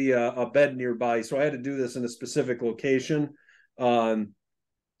needs to be a bed nearby. So I had to do this in a specific location,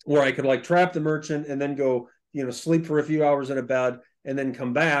 where I could like trap the merchant and then go, sleep for a few hours in a bed and then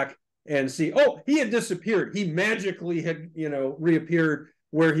come back and see, oh, he had disappeared. He magically had, reappeared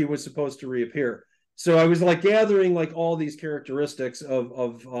where he was supposed to reappear. So I was like gathering like all these characteristics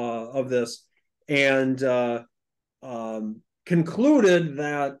of this, and concluded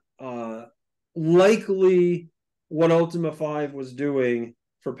that likely what Ultima 5 was doing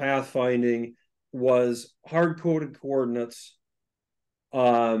for pathfinding was hard-coded coordinates.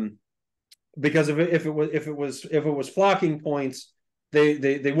 Because if it was flocking points,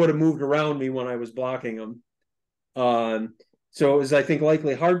 they would have moved around me when I was blocking them. So it was, I think,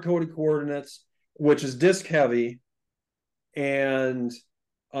 likely hard-coded coordinates, which is disk heavy, and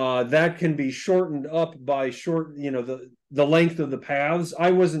that can be shortened up by the length of the paths.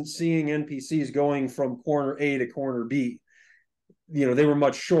 I wasn't seeing NPCs going from corner A to corner B. They were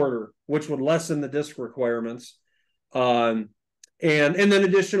much shorter, which would lessen the disk requirements. And then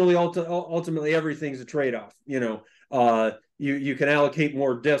additionally, ultimately, everything's a trade-off. You can allocate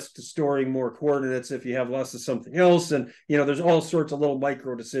more disk to storing more coordinates if you have less of something else, and there's all sorts of little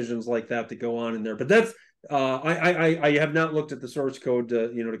micro decisions like that go on in there. But I have not looked at the source code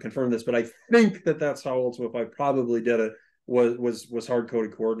to to confirm this, but I think that that's how Ultima 5 probably did it, was hard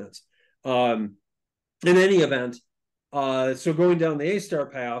coded coordinates. In any event, so going down the A star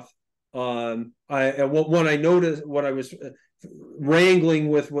path, when I noticed what I was wrangling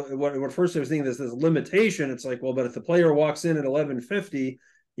with, what first I was thinking, this limitation. It's like, well, but if the player walks in at 1150,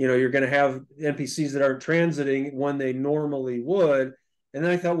 you're going to have NPCs that aren't transiting when they normally would. And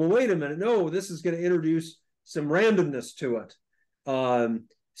then I thought, well, wait a minute, no, this is going to introduce some randomness to it.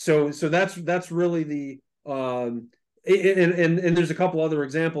 So that's really the and there's a couple other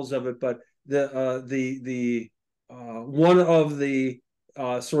examples of it, but the one of the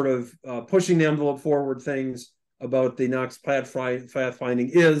sort of pushing the envelope forward things about the Nox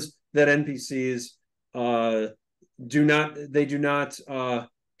pathfinding is that NPCs do not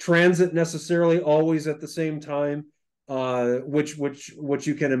transit necessarily always at the same time, which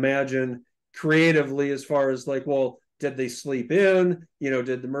you can imagine creatively as far as like, well, did they sleep in?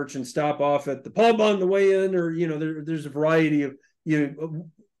 Did the merchant stop off at the pub on the way in? Or there's a variety of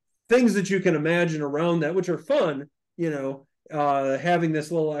things that you can imagine around that, which are fun. Having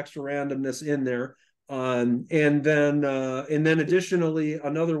this little extra randomness in there. And then additionally,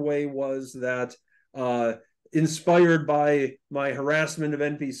 another way was that inspired by my harassment of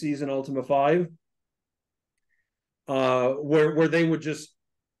NPCs in Ultima 5, where they would just,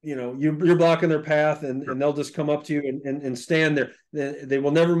 you're blocking their path, and they'll just come up to you and stand there. They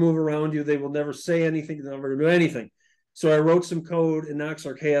will never move around you. They will never say anything. They'll never do anything. So I wrote some code in Nox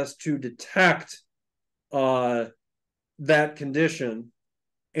Archaist to detect that condition,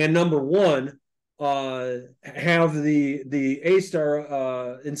 and number one, have the A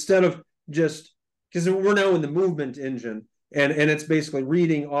star instead of just, because we're now in the movement engine, and it's basically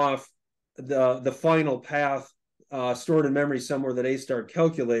reading off the final path stored in memory somewhere that A star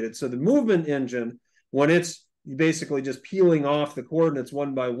calculated. So the movement engine, when it's basically just peeling off the coordinates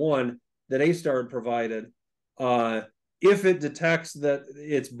one by one that A star had provided, if it detects that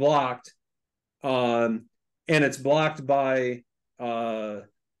it's blocked, and it's blocked by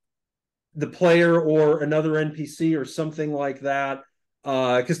the player or another NPC or something like that,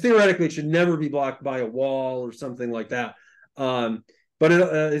 because theoretically it should never be blocked by a wall or something like that. But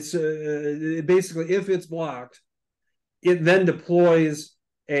it's basically, if it's blocked, it then deploys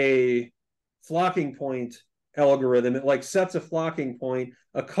a flocking point algorithm. It like sets a flocking point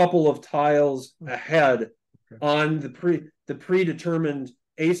a couple of tiles ahead on the predetermined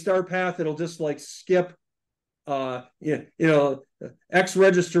A star path. It'll just like skip X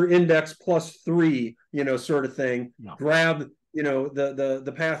register index +3, sort of thing. No. Grab,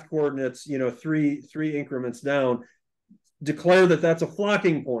 the path coordinates, three increments down, declare that that's a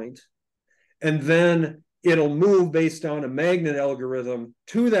flocking point, and then it'll move based on a magnet algorithm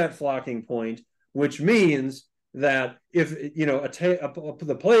to that flocking point, which means that if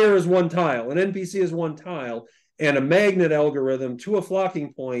the player is one tile, an NPC is one tile, and a magnet algorithm to a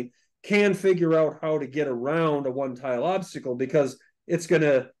flocking point can figure out how to get around a one tile obstacle, because it's going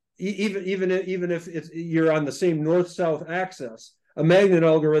to, even if you're on the same north-south axis, a magnet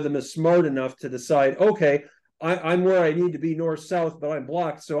algorithm is smart enough to decide, okay, I'm where I need to be north-south, but I'm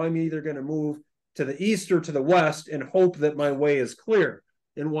blocked, so I'm either going to move to the east or to the west and hope that my way is clear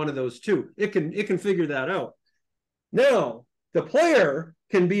in one of those two. It can figure that out. Now, the player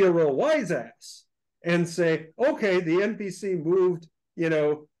can be a real wise ass and say, okay, the NPC moved,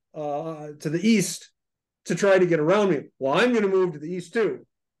 to the east to try to get around me. Well, I'm going to move to the east too.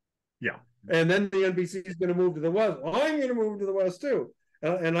 Yeah. And then the NPC is going to move to the west. Well, I'm going to move to the west too.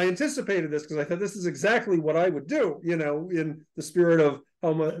 And I anticipated this because I thought this is exactly what I would do, in the spirit of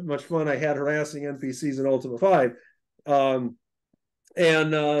how much fun I had harassing NPCs in Ultima 5. So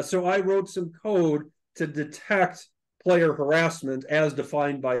I wrote some code to detect player harassment as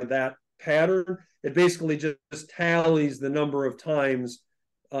defined by that pattern. It basically just tallies the number of times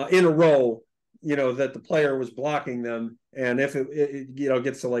in a row, that the player was blocking them. And if it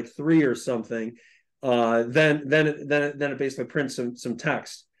gets to like 3 or something, then it basically prints some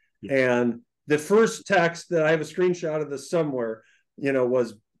text. Yeah. And the first text that I have a screenshot of this somewhere,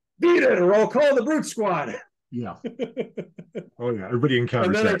 was "beat it or I'll call the brute squad." Yeah. Oh yeah, everybody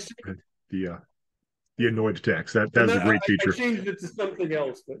encounters that. The annoyed text. That's a great feature. I changed it to something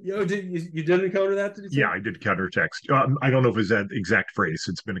else, but you did encounter that? Did you say? Yeah, I did counter text. I don't know if it's that exact phrase.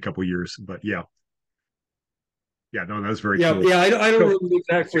 It's been a couple of years, but yeah. Yeah, no, that was very cool. Yeah, I don't know the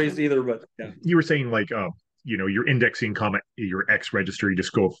exact phrase either, but yeah. You were saying like, you're indexing your X register, you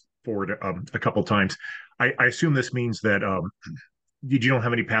just go forward a couple times. I assume this means that you don't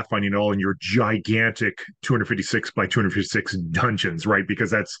have any pathfinding at all in your gigantic 256 by 256 dungeons, right?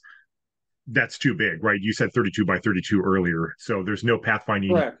 Because that's That's too big, right? You said 32 by 32 earlier, so there's no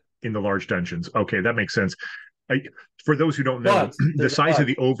pathfinding Correct. in the large dungeons. Okay, that makes sense. I, for those who don't know, But the there's a size of but.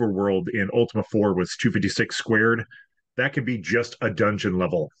 the overworld in Ultima 4 was 256 squared. That could be just a dungeon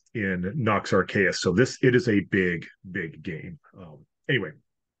level in Nox Archaist. So it is a big, big game. Anyway,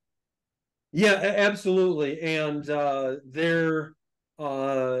 Yeah, absolutely. And there,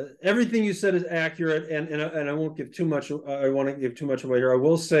 everything you said is accurate. And I won't give too much. I want to give too much away here. I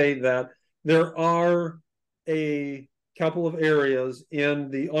will say that there are a couple of areas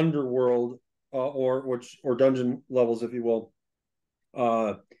in the underworld, or dungeon levels, if you will,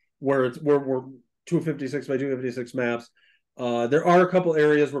 uh, where we're 256 by 256 maps. There are a couple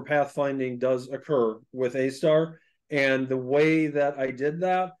areas where pathfinding does occur with A Star, and the way that I did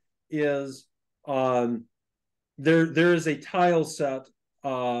that is, um, there is a tile set.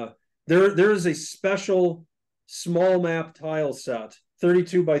 There is a special small map tile set,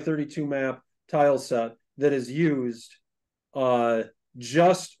 32 by 32 map tile set that is used uh,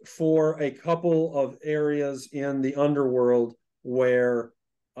 just for a couple of areas in the underworld where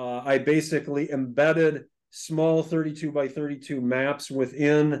I basically embedded small 32 by 32 maps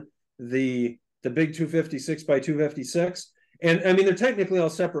within the big 256 by 256. And I mean, they're technically all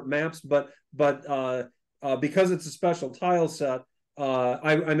separate maps, but because it's a special tile set,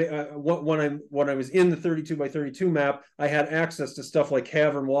 when I was in the 32 by 32 map, I had access to stuff like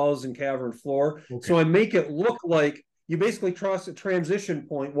cavern walls and cavern floor. okay. So I make it look like you basically cross a transition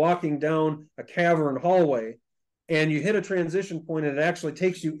point walking down a cavern hallway, and you hit a transition point, and it actually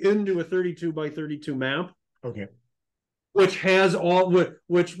takes you into a 32 by 32 map, Okay. which has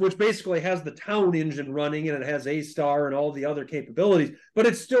which basically has the town engine running, and it has A Star and all the other capabilities, but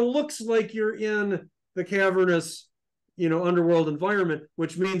it still looks like you're in the cavernous, underworld environment,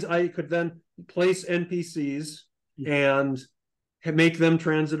 which means I could then place NPCs and make them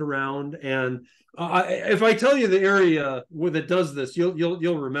transit around. And if I tell you the area that does this,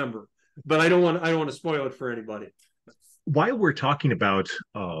 you'll remember. But I don't want to spoil it for anybody. While we're talking about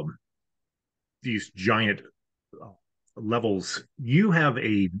these giant uh, levels, you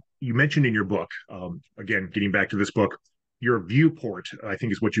mentioned in your book, again, getting back to this book, your viewport, I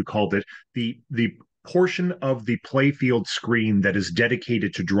think is what you called it, the portion of the playfield screen that is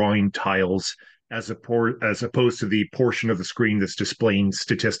dedicated to drawing tiles as opposed to the portion of the screen that's displaying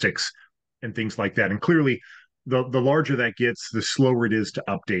statistics and things like that. And clearly, the larger that gets, the slower it is to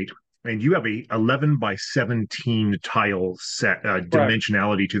update. And you have a 11 by 17 tile set Correct.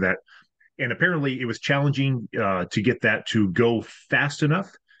 dimensionality to that. And apparently, it was challenging to get that to go fast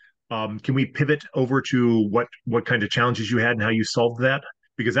enough. Can we pivot over to what kind of challenges you had and how you solved that?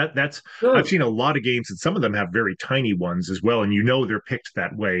 Because that's I've Sure. seen a lot of games and some of them have very tiny ones as well, and they're picked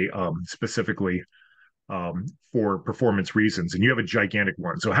that way specifically for performance reasons. And you have a gigantic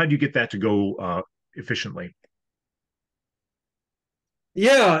one, so how do you get that to go efficiently?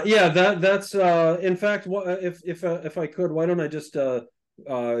 Yeah. That's in fact, if I could, why don't I just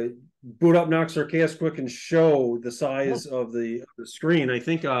boot up Nox Archaist quick and show the Oh, size of the screen. I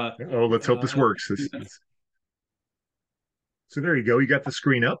think oh, let's hope this works. So there you go. You got the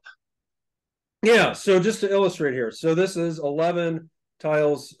screen up. yeah. So just to illustrate here, so this is 11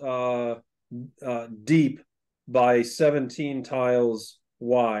 tiles deep by 17 tiles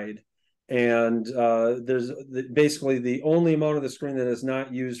wide. And there's basically the only amount of the screen that is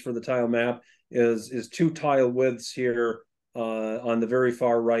not used for the tile map is two tile widths here on the very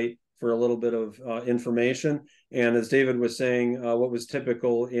far right for a little bit of information. And as David was saying, what was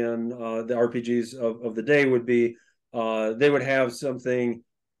typical in the RPGs of the day would be they would have something.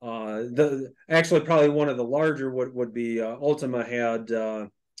 Actually probably one of the larger would be Ultima had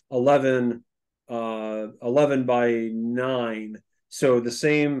 11 11 by 9, so the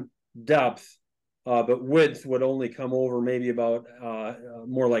same depth, but width would only come over maybe about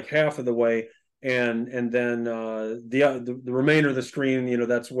more like half of the way. And then the remainder of the screen,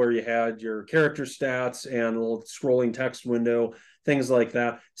 that's where you had your character stats and a little scrolling text window, things like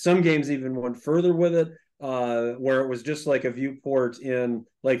that. Some games even went further with it, where it was just like a viewport in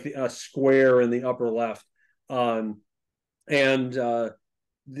like a square in the upper left. And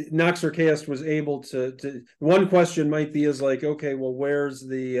Nox Archaist was able to. One question might be is like, okay, well, where's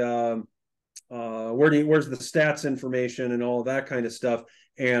the where's the stats information and all that kind of stuff?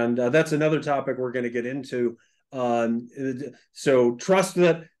 And that's another topic we're going to get into. So trust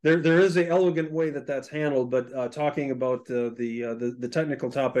that there is an elegant way that that's handled. But talking about the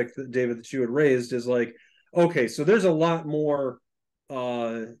technical topic that David that you had raised is like, okay, so there's a lot more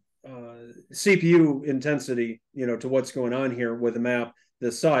CPU intensity, to what's going on here with a map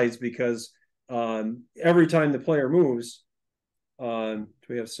this size, because every time the player moves, do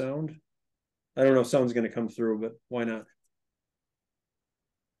we have sound? I don't know if sound's going to come through, but why not?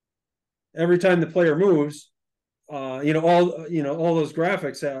 Every time the player moves, all those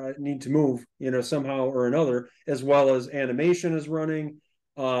graphics need to move, somehow or another, as well as animation is running.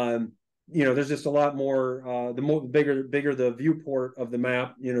 There's just a lot more. The bigger the viewport of the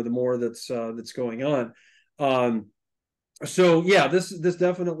map, the more that's going on. So yeah, this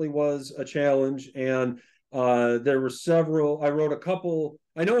definitely was a challenge, and there were several. I wrote a couple.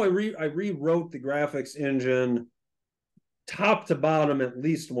 I know I rewrote the graphics engine top to bottom at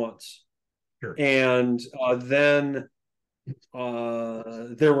least once. Sure. And then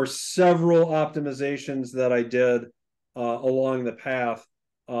there were several optimizations that I did along the path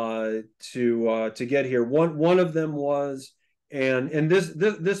to get here. One of them was, and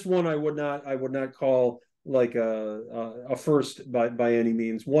this one I would not call like a first by any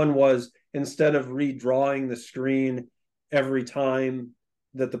means. One was, instead of redrawing the screen every time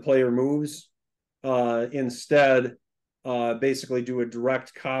that the player moves, instead basically do a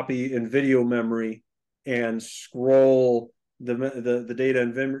direct copy in video memory and scroll the data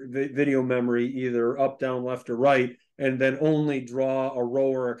in video memory either up, down, left, or right, and then only draw a row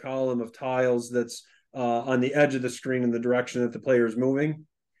or a column of tiles that's on the edge of the screen in the direction that the player is moving.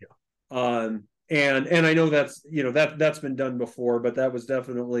 Yeah. And I know that's been done before, but that was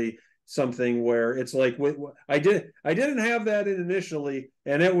definitely something where it's like I didn't have that in initially,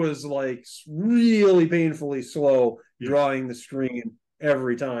 and it was like really painfully slow drawing the screen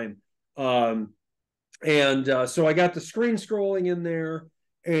every time. So I got the screen scrolling in there,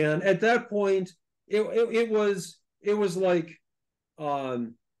 and at that point it was like how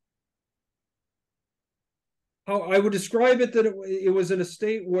I would describe it, that it was in a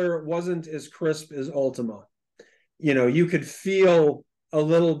state where it wasn't as crisp as Ultima. You could feel a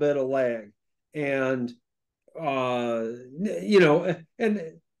little bit of lag, and and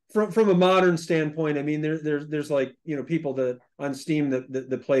from a modern standpoint, I mean, there's like people that on Steam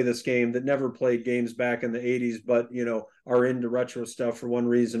that play this game that never played games back in the 80s, but are into retro stuff for one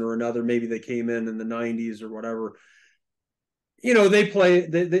reason or another. Maybe they came in the 90s or whatever. They play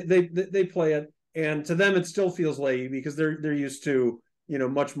it, and to them it still feels laggy because they're used to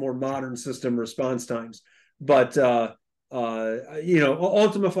much more modern system response times. But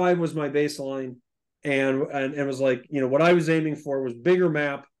Ultima 5 was my baseline, and it was like what I was aiming for was bigger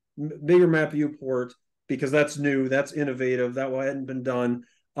map viewport, because that's new, that's innovative, that hadn't been done.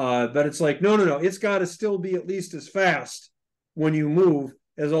 But it's like no, it's got to still be at least as fast when you move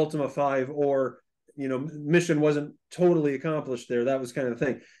as Ultima 5, or mission wasn't totally accomplished there. That was kind of the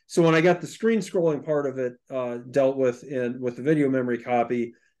thing. So when I got the screen scrolling part of it dealt with with the video memory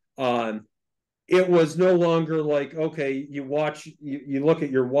copy, it was no longer like, okay, you look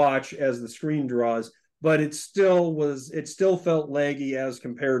at your watch as the screen draws, but it still felt laggy as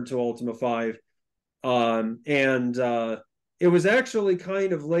compared to Ultima 5. It was actually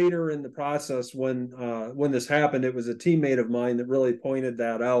kind of later in the process when this happened. It was a teammate of mine that really pointed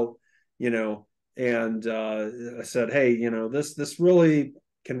that out, and I said, hey, this really,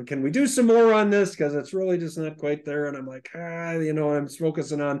 can we do some more on this, because it's really just not quite there. And I'm like, I'm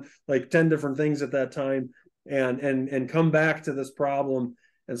focusing on like 10 different things at that time, and come back to this problem.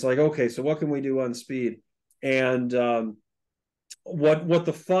 And it's like, okay, so what can we do on speed? And what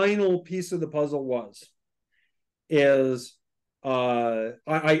the final piece of the puzzle was is I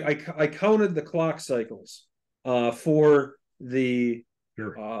counted the clock cycles for the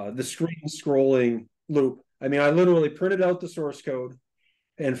screen scrolling loop. I mean, I literally printed out the source code,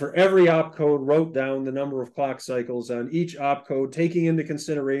 and for every opcode wrote down the number of clock cycles on each opcode, taking into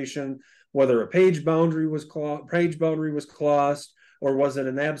consideration whether a page boundary was crossed, or was it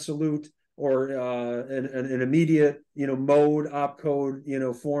an absolute or an immediate mode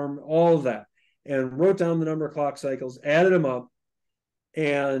opcode form, all of that, and wrote down the number of clock cycles, added them up,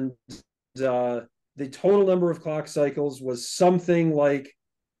 and the total number of clock cycles was something like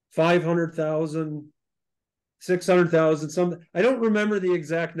 500,000, 600,000, something. I don't remember the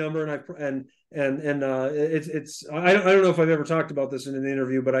exact number, and it's I don't know if I've ever talked about this in an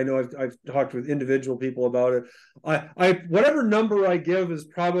interview, but I know I've talked with individual people about it. I whatever number I give is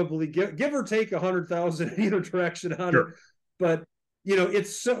probably give or take 100,000 in either direction on it, but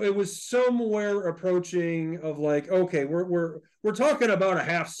it was somewhere approaching of like, okay, we're talking about a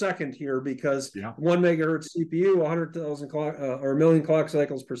half second here, because 1 megahertz CPU, 100,000 clock or a million clock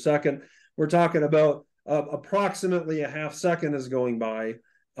cycles per second. We're talking about approximately a half second is going by,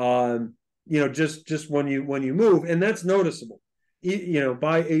 just when you move, and that's noticeable.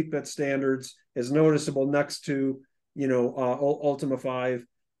 By 8-bit standards is noticeable next to Ultima 5,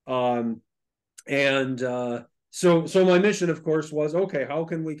 So my mission, of course, was, okay, how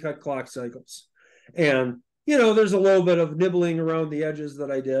can we cut clock cycles? And, there's a little bit of nibbling around the edges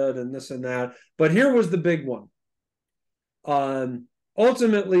that I did and this and that. But here was the big one.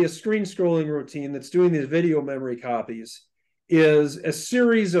 Ultimately, a screen scrolling routine that's doing these video memory copies is a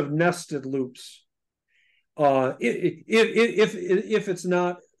series of nested loops. If it's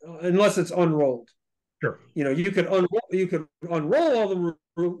not, unless it's unrolled. Sure. You could unroll all the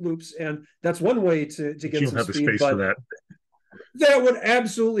loops, and that's one way to get you some don't have speed. the space for that. That would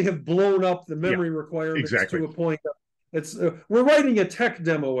absolutely have blown up the memory requirements to a point. We're writing a tech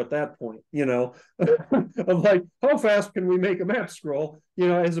demo at that point, of like, how fast can we make a map scroll,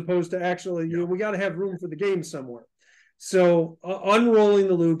 as opposed to actually, we got to have room for the game somewhere. So unrolling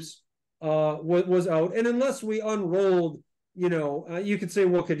the loops was out, and unless we unrolled, you could say,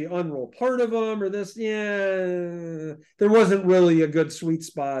 well, could you unroll part of them or this? Yeah, there wasn't really a good sweet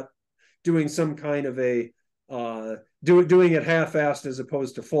spot doing some kind of a doing it half-assed as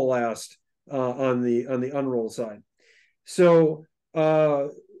opposed to full-assed on the unroll side. So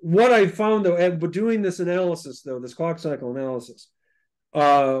what I found, though, but doing this analysis, though, this clock cycle analysis,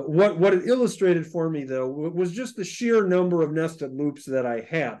 what it illustrated for me, though, was just the sheer number of nested loops that I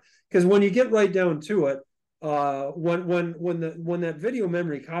had. Because when you get right down to it, when that video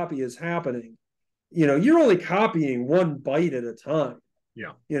memory copy is happening, you're only copying 1 byte at a time.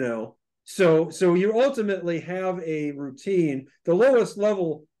 Yeah. So you ultimately have a routine. The lowest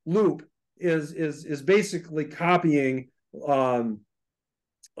level loop is basically copying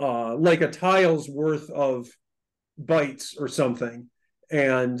like a tile's worth of bytes or something,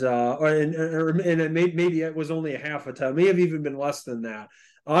 and maybe it was only a half a tile, may have even been less than that.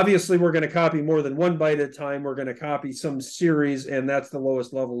 Obviously, we're going to copy more than 1 byte at a time. We're going to copy some series, and that's the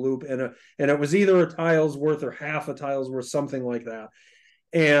lowest level loop. And it was either a tile's worth or half a tile's worth, something like that.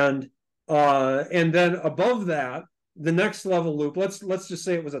 And then above that, the next level loop, let's just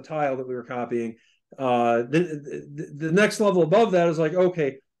say it was a tile that we were copying. The next level above that is like,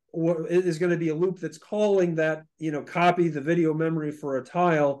 okay, it is going to be a loop that's calling that, copy the video memory for a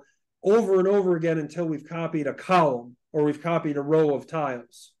tile over and over again until we've copied a column or we've copied a row of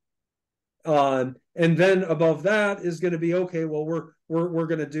tiles. And then above that is going to be, okay, well, we're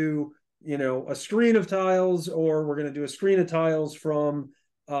going to do, a screen of tiles, or we're going to do a screen of tiles from,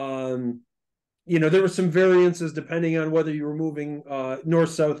 there were some variances depending on whether you were moving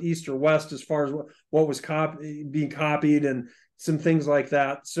north, south, east, or west as far as what was being copied, and some things like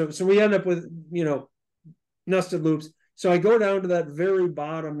that. So we end up with, nested loops. So I go down to that very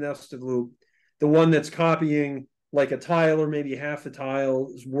bottom nested loop, the one that's copying like a tile or maybe half a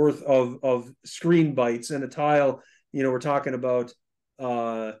tile's worth of screen bytes. And a tile, we're talking about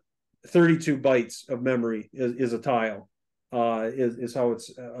 32 bytes of memory is a tile. Is how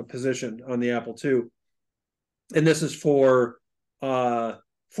it's positioned on the Apple II. And this is for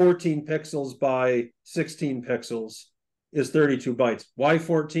 14 pixels by 16 pixels is 32 bytes. Why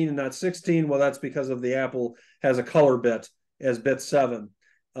 14 and not 16? Well, that's because of the Apple has a color bit as bit 7.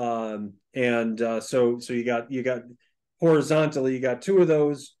 So you got horizontally, you got 2 of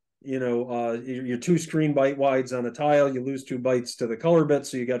those. Your 2 screen byte wides on a tile, you lose 2 bytes to the color bit,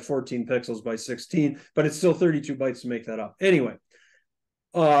 so you got 14 pixels by 16, but it's still 32 bytes to make that up. Anyway,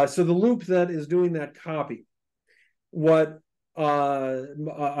 so the loop that is doing that copy, what I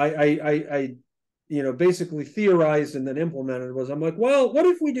basically theorized and then implemented was, I'm like, well, what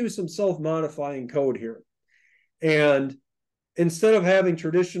if we do some self-modifying code here? And instead of having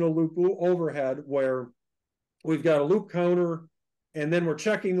traditional loop overhead where we've got a loop counter, and then we're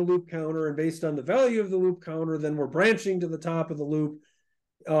checking the loop counter, and based on the value of the loop counter, then we're branching to the top of the loop.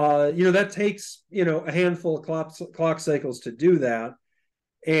 That takes, a handful of clock cycles to do that.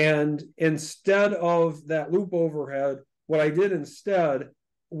 And instead of that loop overhead, what I did instead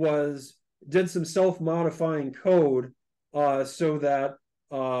was did some self-modifying code so that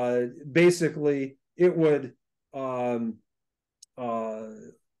basically it would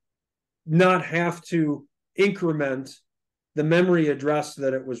not have to increment the memory address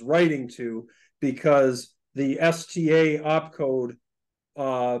that it was writing to, because the STA opcode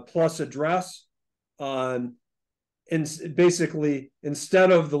plus address, and basically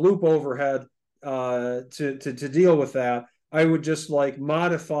instead of the loop overhead to deal with that, I would just like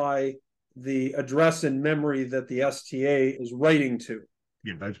modify the address in memory that the STA is writing to.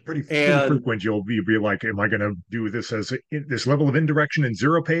 Yeah, that's pretty frequent. You'll be like, am I going to do this as this level of indirection in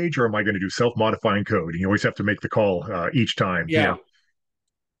 0 page, or am I going to do self-modifying code? And you always have to make the call each time. Yeah.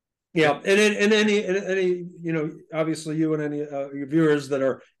 Yeah. And any, obviously you and any your viewers that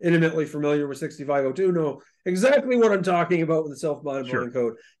are intimately familiar with 6502 know exactly what I'm talking about with the self-modifying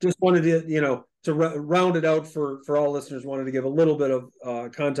code. Just wanted to, round it out for all listeners, wanted to give a little bit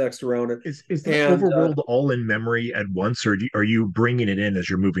of context around it. Is that And overworld all in memory at once, or are you bringing it in as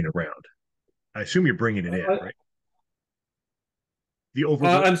you're moving around? I assume you're bringing it in, right? The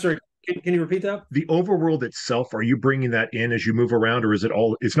overworld. I'm sorry. Can you repeat that? The overworld itself, are you bringing that in as you move around, or is it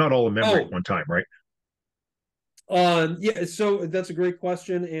all? It's not all in memory at one time, right? Yeah. So that's a great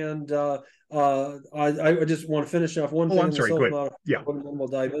question, and I just want to finish off one Oh, thing I'm in the sorry. Go ahead. self-modified, Yeah. and then we'll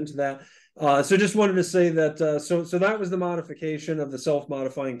dive into that. So just wanted to say that so that was the modification of the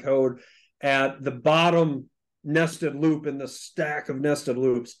self-modifying code at the bottom nested loop in the stack of nested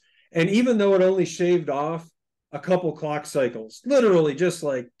loops. And even though it only shaved off a couple clock cycles, literally just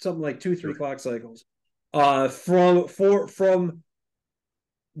like something like 2-3 clock cycles, from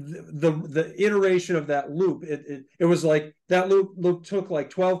the iteration of that loop, it was like that loop took like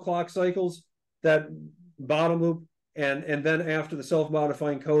 12 clock cycles, that bottom loop, and then after the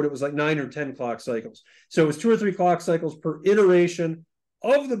self-modifying code, it was like 9 or 10 clock cycles. So it was 2 or 3 clock cycles per iteration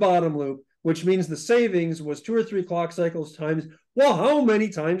of the bottom loop, which means the savings was 2 or 3 clock cycles times, well, how many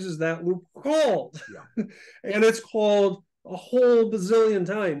times is that loop called? Yeah. And it's called a whole bazillion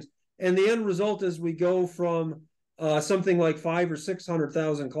times. And the end result is we go from something like 500,000 or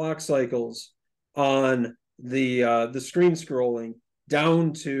 600,000 clock cycles on the screen scrolling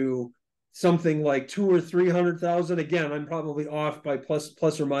down to something like 200,000 or 300,000. Again, I'm probably off by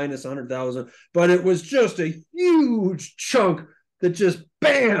plus or minus 100,000, but it was just a huge chunk that just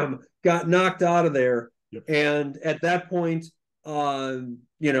bam got knocked out of there. Yep. And at that point, you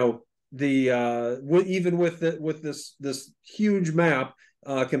know, even with this huge map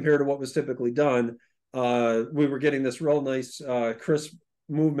compared to what was typically done, we were getting this real nice crisp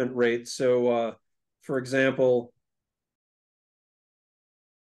movement rate. So for example,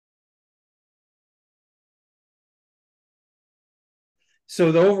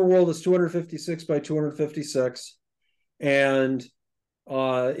 so the overworld is 256 by 256, and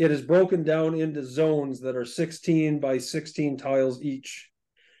it is broken down into zones that are 16 by 16 tiles each.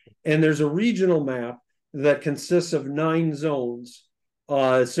 And there's a regional map that consists of 9 zones.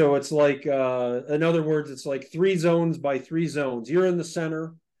 So it's like, in other words, it's like 3 zones by 3 zones. You're in the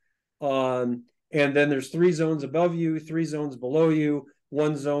center, and then there's 3 zones above you, 3 zones below you,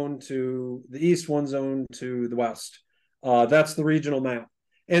 1 zone to the east, 1 zone to the west. That's the regional map.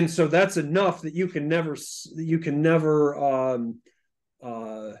 And so that's enough that you can never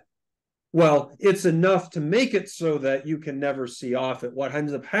well, it's enough to make it so that you can never see off it. What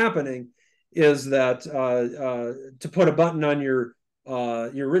ends up happening is that to put a button on your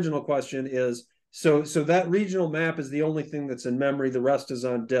original question is, so that regional map is the only thing that's in memory. The rest is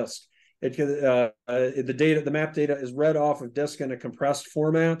on disk. The map data is read off of disk in a compressed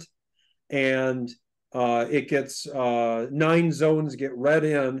format, and it gets 9 zones get read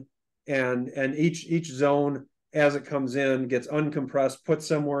in, and each zone as it comes in gets uncompressed, put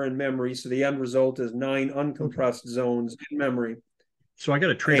somewhere in memory. So the end result is 9 uncompressed zones in memory. So I got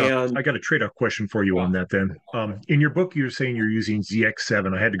a trade-off question for you on that then. In your book, you're saying you're using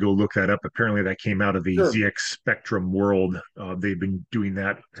ZX7. I had to go look that up. Apparently that came out of the ZX Spectrum world. They've been doing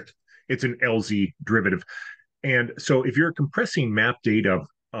that. It's an LZ derivative. And so if you're compressing map data,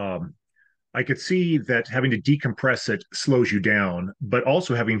 I could see that having to decompress it slows you down, but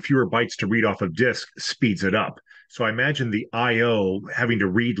also having fewer bytes to read off of disk speeds it up. So I imagine the I/O having to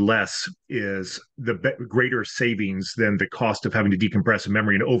read less is the greater savings than the cost of having to decompress a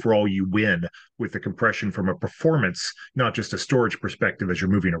memory. And overall, you win with the compression from a performance, not just a storage perspective as you're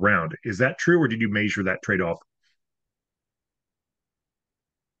moving around. Is that true, or did you measure that trade-off?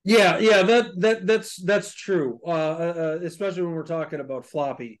 Yeah, that's true. Especially when we're talking about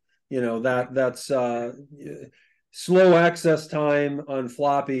floppy. You know, that's slow access time on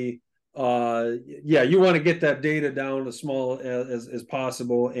floppy. Yeah, you want to get that data down as small as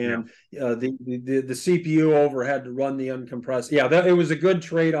possible, and the CPU overhead to run the uncompressed. Yeah, it was a good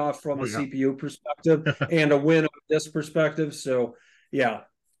trade-off from a CPU perspective and a win on this perspective. So yeah,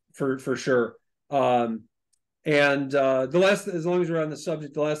 for sure. And the last, as long as we're on the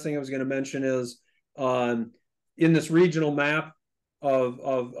subject, the last thing I was going to mention is in this regional map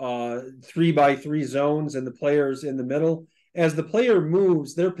of 3 by 3 zones and the players in the middle. As the player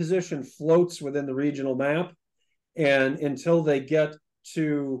moves, their position floats within the regional map, and until they get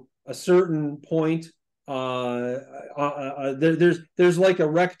to a certain point, there's like a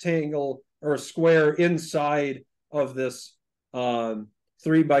rectangle or a square inside of this 3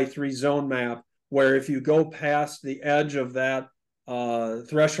 by 3 zone map, where if you go past the edge of that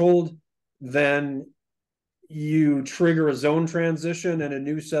threshold, then you trigger a zone transition and a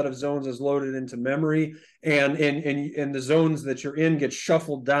new set of zones is loaded into memory, and the zones that you're in get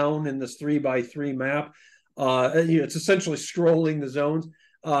shuffled down in this 3x3 map. It's essentially scrolling the zones,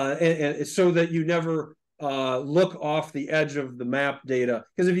 and so that you never look off the edge of the map data.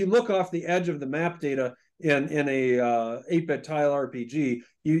 Because if you look off the edge of the map data in a 8-bit tile RPG,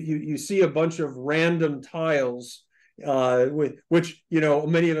 you see a bunch of random tiles, which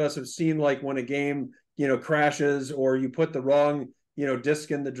many of us have seen, like when a game crashes, or you put the wrong disk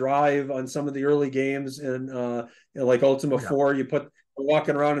in the drive on some of the early games, and like Ultima 4, you put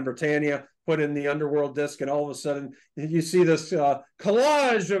walking around in Britannia, put in the underworld disk, and all of a sudden you see this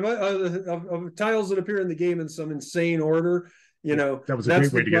collage of tiles that appear in the game in some insane order. That was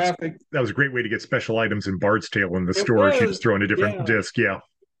a great way to get special items in Bard's Tale in the storage. You just throw in a different disc. Yeah.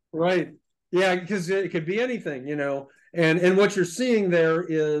 Right. Yeah, because it could be anything, and what you're seeing there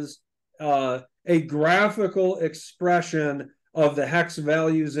is a graphical expression of the hex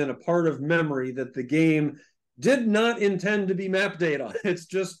values in a part of memory that the game did not intend to be map data. It's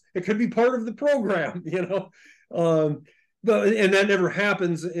just, it could be part of the program, and that never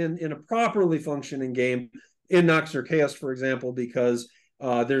happens in a properly functioning game in Nox Archaist, for example, because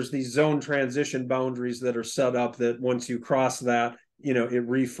there's these zone transition boundaries that are set up that once you cross that, it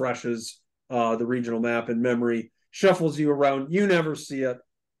refreshes the regional map in memory, shuffles you around, you never see it,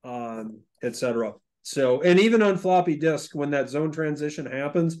 etc. So, and even on floppy disk, when that zone transition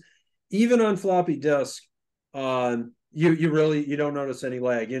happens, even on floppy disk, you don't notice any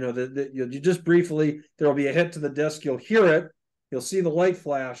lag. You just briefly, there'll be a hit to the disk, you'll hear it, you'll see the light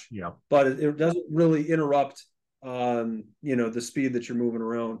flash, but it doesn't really interrupt the speed that you're moving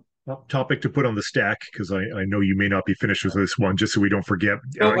around. Well, topic to put on the stack, because I know you may not be finished with this one, just so we don't forget.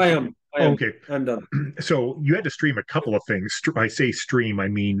 I am. Okay. I'm done. So you had to stream a couple of things. I say stream, I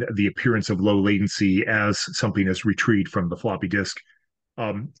mean the appearance of low latency as something is retrieved from the floppy disk.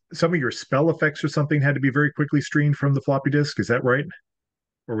 Some of your spell effects or something had to be very quickly streamed from the floppy disk. Is that right?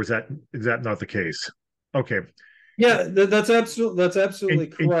 Or is that not the case? Okay. Yeah, that's absolutely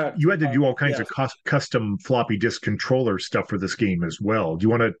correct. And you had to do all kinds of custom floppy disk controller stuff for this game as well. Do you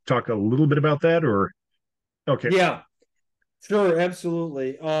want to talk a little bit about that, or? Okay. Yeah, sure,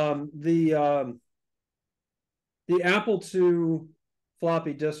 absolutely. The Apple II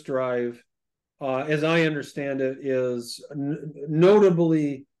floppy disk drive, as I understand it, is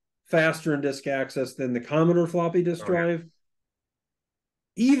notably faster in disk access than the Commodore floppy disk drive.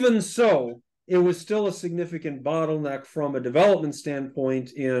 Even so, it was still a significant bottleneck from a development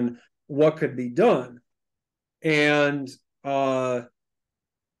standpoint in what could be done. And when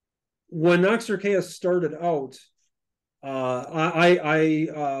Nox Archaist started out,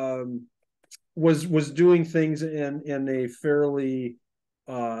 I was doing things in a fairly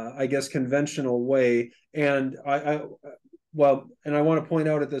I guess conventional way, and I want to point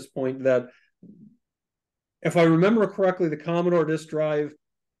out at this point that if I remember correctly, the Commodore disk drive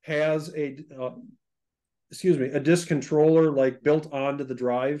has a disk controller like built onto the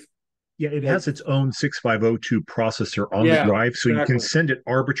drive. Yeah, it has its own 6502 processor on the drive, so you can send it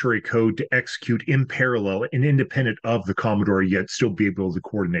arbitrary code to execute in parallel and independent of the Commodore, yet still be able to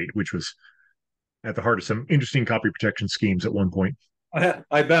coordinate, which was at the heart of some interesting copy protection schemes at one point.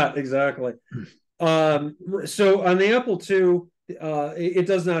 I bet, exactly. So on the Apple II, it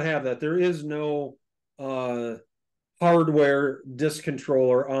does not have that. There is no hardware disk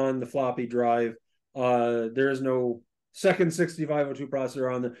controller on the floppy drive. There is no second 6502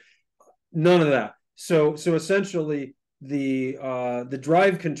 processor on there. None of that. So essentially, the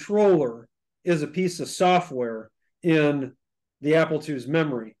drive controller is a piece of software in the Apple II's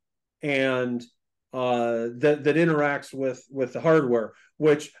memory, and that interacts with the hardware.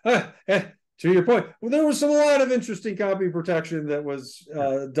 Which, to your point, there was a lot of interesting copy protection that was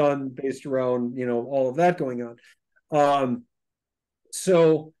done based around all of that going on.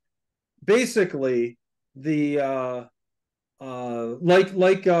 So basically, the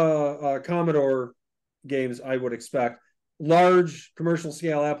like Commodore games, I would expect, large commercial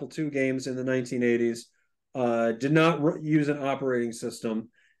scale Apple II games in the 1980s did not use an operating system.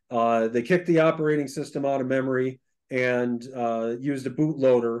 They kicked the operating system out of memory and used a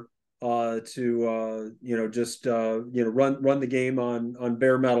bootloader to run the game on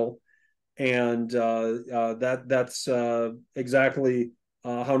bare metal, and that's exactly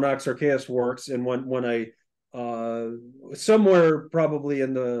how Nox Archaist works. And when I somewhere probably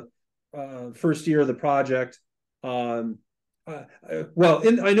in the first year of the project, I know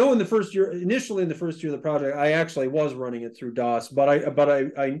initially in the first year of the project, I actually was running it through DOS, but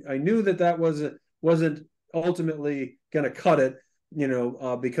I knew that wasn't ultimately going to cut it,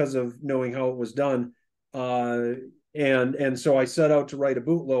 because of knowing how it was done. uh, and so I set out to write a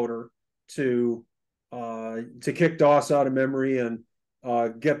bootloader to kick DOS out of memory and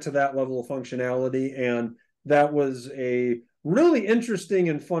get to that level of functionality. And that was a really interesting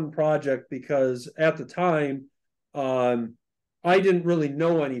and fun project because at the time, I didn't really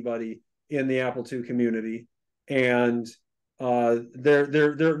know anybody in the Apple II community, and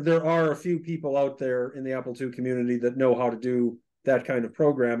there are a few people out there in the Apple II community that know how to do that kind of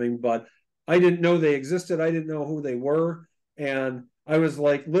programming, but I didn't know they existed. I didn't know who they were, and I was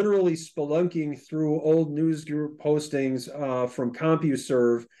like literally spelunking through old news group postings from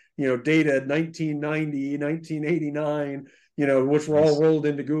CompuServe, dated 1990, 1989, which were all Nice. rolled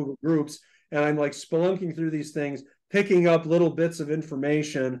into Google Groups. And I'm like spelunking through these things, picking up little bits of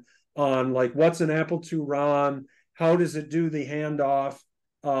information on like what's an Apple II ROM, how does it do the handoff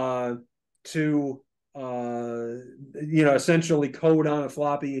to essentially code on a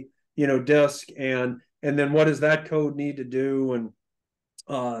floppy disk, and then what does that code need to do, and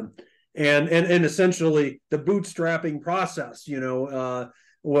essentially the bootstrapping process,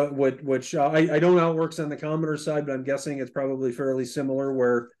 which I don't know how it works on the Commodore side, but I'm guessing it's probably fairly similar,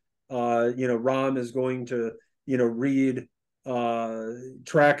 where ROM is going to read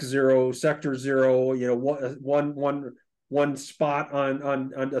track 0, sector 0, one spot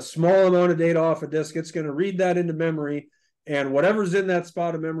on a small amount of data off a disk. It's going to read that into memory, and whatever's in that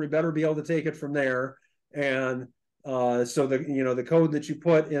spot of memory better be able to take it from there. And so the code that you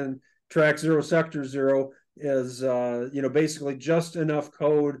put in track 0, sector 0 is basically just enough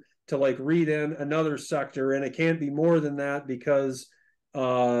code to like read in another sector, and it can't be more than that because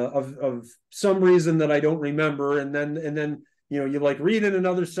of some reason that I don't remember. And then you like read in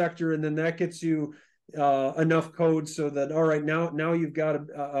another sector, and then that gets you enough code so that, all right, now you've got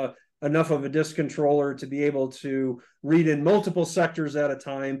enough of a disk controller to be able to read in multiple sectors at a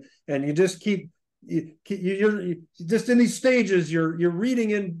time. And you just you're just in these stages, you're reading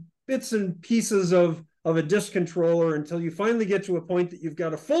in bits and pieces of a disk controller until you finally get to a point that you've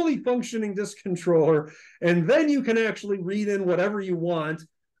got a fully functioning disk controller, and then you can actually read in whatever you want,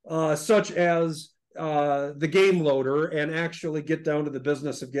 such as the game loader, and actually get down to the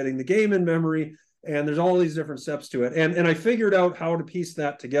business of getting the game in memory. And there's all these different steps to it, and I figured out how to piece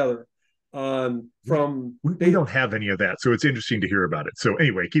that together. From we don't have any of that, so it's interesting to hear about it. So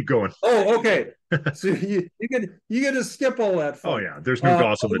anyway, keep going. Oh, okay. So you get to skip all that Oh fun. yeah, there's no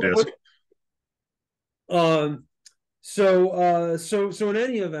DOS on the disk. So in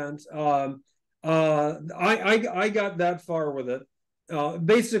any event, I got that far with it,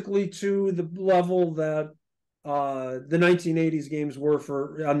 basically to the level that the 1980s games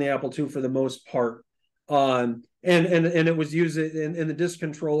were on the Apple II for the most part. And it was used in the disk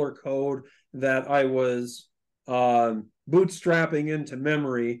controller code that I was bootstrapping into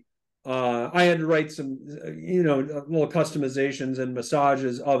memory. I had to write some, little customizations and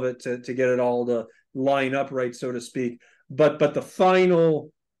massages of it to get it all to line up right, so to speak. But the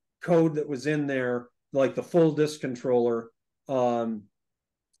final code that was in there, like the full disk controller,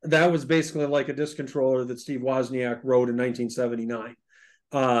 that was basically like a disk controller that Steve Wozniak wrote in 1979.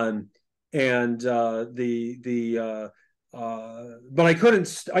 But I couldn't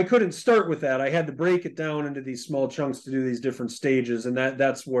start with that. I had to break it down into these small chunks to do these different stages, and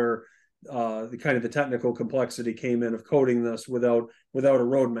that's where the kind of the technical complexity came in of coding this without a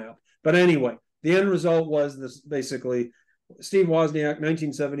roadmap. But anyway, the end result was this basically Steve Wozniak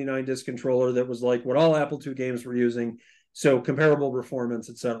 1979 disk controller that was like what all Apple II games were using, so comparable performance,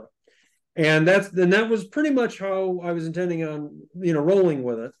 etc. And that was pretty much how I was intending on rolling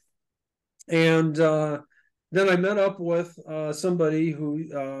with it. And then I met up with somebody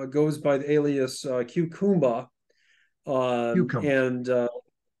who goes by the alias Cucumba. Cucumber. And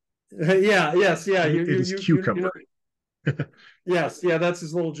yes, yeah, it is cucumber. Yes, yeah, that's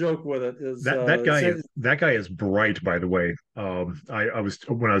his little joke with it. Is that guy is bright, by the way. I was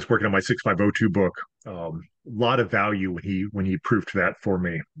when I was working on my 6502 book, a lot of value when he proved that for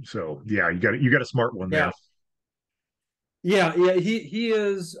me. So yeah, you got a smart one there. Yeah, he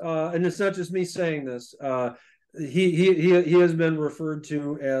is, and it's not just me saying this. He has been referred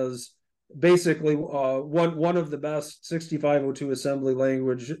to as basically one of the best 6502 assembly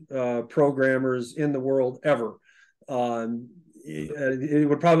language programmers in the world ever. It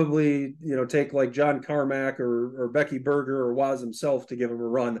would probably take like John Carmack or Becky Berger or Woz himself to give him a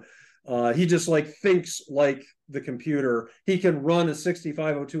run. He just like thinks like the computer. He can run a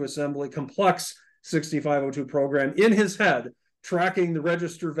 6502 assembly, complex 6502 program in his head, tracking the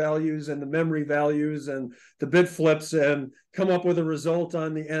register values and the memory values and the bit flips, and come up with a result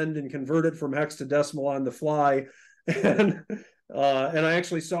on the end and convert it from hex to decimal on the fly. And And I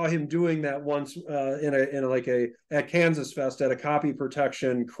actually saw him doing that once at Kansas Fest at a copy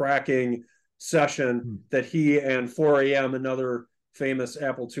protection cracking session that he and 4AM, another famous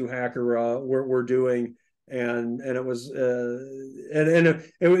Apple II hacker, were doing. And it was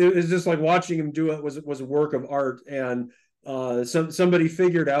it was just like watching him do it was a work of art. And somebody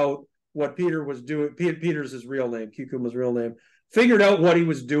figured out what Peter was doing. Peter's his real name, Kikuma's real name. Figured out what he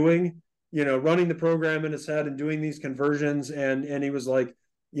was doing, running the program in his head and doing these conversions. And he was like,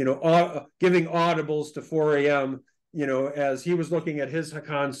 giving audibles to 4AM, as he was looking at his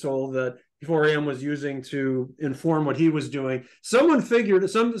console that 4AM was using to inform what he was doing. Someone figured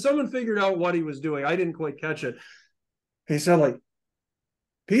out what he was doing. I didn't quite catch it. He said, like,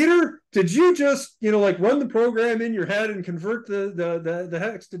 Peter, did you just, run the program in your head and convert the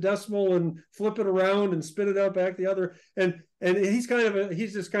hex to decimal and flip it around and spit it out back the other? And he's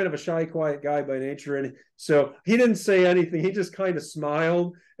just kind of a shy, quiet guy by nature. And so he didn't say anything. He just kind of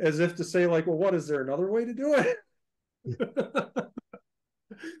smiled as if to say, like, well, what, is there another way to do it?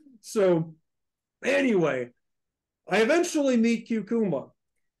 So anyway, I eventually meet Kikuma,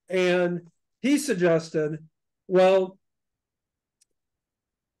 and he suggested, well,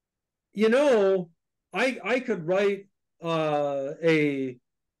 I could write a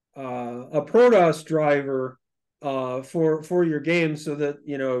ProDOS driver for your game so that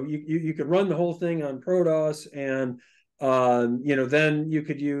you could run the whole thing on ProDOS, and then you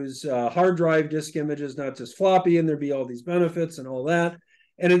could use hard drive disk images, not just floppy, and there'd be all these benefits and all that.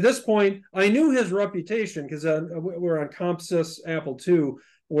 And at this point, I knew his reputation because we're on CompSys Apple II,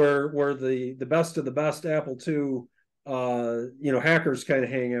 where the best of the best Apple II hackers kind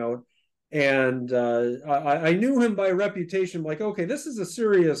of hang out. And I knew him by reputation, like, okay, this is a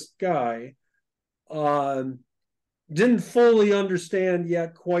serious guy. Didn't fully understand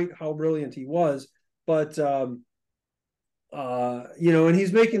yet quite how brilliant he was, but and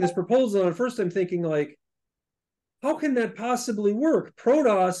he's making this proposal. And at first I'm thinking, like, how can that possibly work?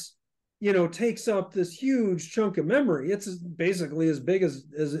 ProDOS, takes up this huge chunk of memory. It's basically as big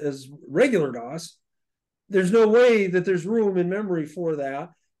as regular DOS. There's no way that there's room in memory for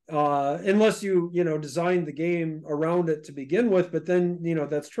that. Unless you design the game around it to begin with, but then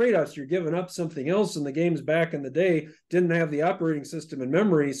that's trade-offs. You're giving up something else, and the games back in the day didn't have the operating system in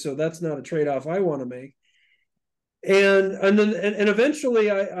memory, so that's not a trade-off I want to make. And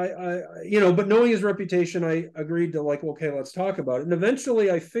eventually I but knowing his reputation, I agreed to, like, okay, let's talk about it. And eventually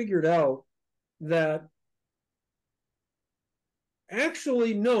I figured out that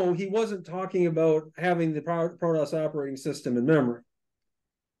actually, no, he wasn't talking about having the ProDOS operating system in memory.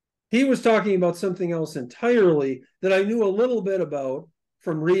 He was talking about something else entirely that I knew a little bit about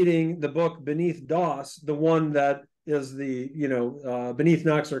from reading the book Beneath DOS, the one that is the, Beneath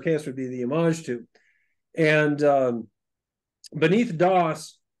Nox Archaist would be the homage to. And Beneath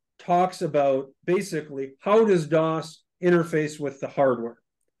DOS talks about basically how does DOS interface with the hardware.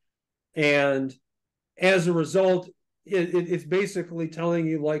 And as a result, it's basically telling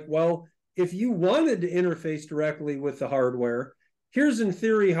you, like, well, if you wanted to interface directly with the hardware, here's in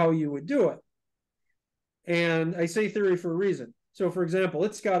theory how you would do it. And I say theory for a reason. So, for example,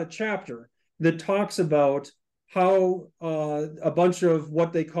 it's got a chapter that talks about how a bunch of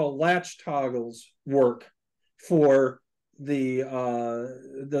what they call latch toggles work for the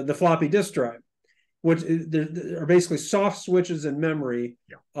floppy disk drive, which are basically soft switches in memory,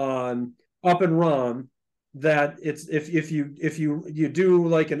 up in ROM, that it's if you do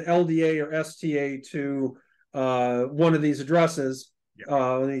like an LDA or STA to one of these addresses,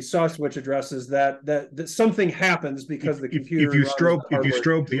 these soft switch addresses, that something happens because the computer. If you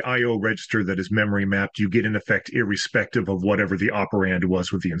strobe the I/O register that is memory mapped, you get in effect irrespective of whatever the operand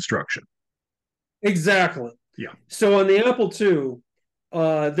was with the instruction. Exactly. Yeah. So on the Apple II,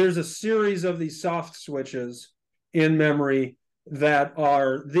 there's a series of these soft switches in memory that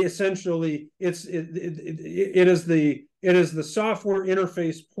are essentially it is the software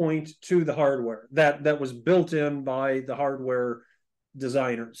interface point to the hardware that was built in by the hardware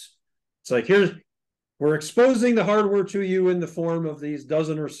designers. It's like, we're exposing the hardware to you in the form of these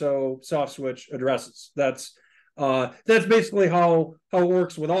dozen or so soft switch addresses. That's basically how it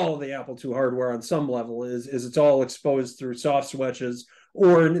works with all of the Apple II hardware on some level, is it's all exposed through soft switches,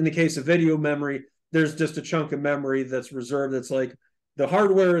 or in the case of video memory, there's just a chunk of memory that's reserved. That's like the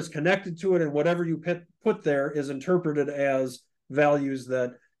hardware is connected to it, and whatever you put there is interpreted as values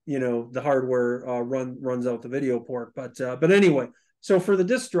that the hardware runs out the video port. But anyway, so for the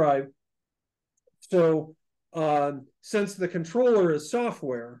disk drive, since the controller is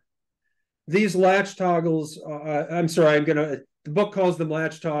software, these latch toggles, the book calls them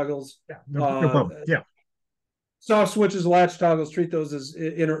latch toggles. Yeah, no problem. Yeah. Soft switches, latch toggles, treat those as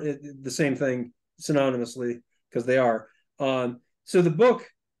the same thing synonymously, because they are. So the book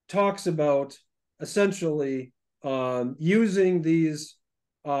talks about essentially using these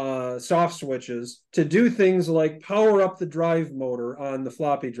soft switches to do things like power up the drive motor on the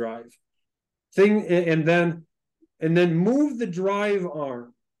floppy drive, and then move the drive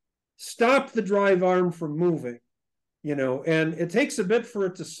arm, stop the drive arm from moving, and it takes a bit for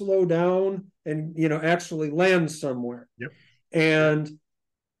it to slow down and, actually land somewhere. Yep. And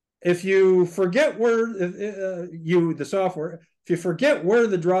if you forget where the software, if you forget where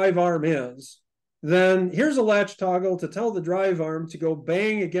the drive arm is, then here's a latch toggle to tell the drive arm to go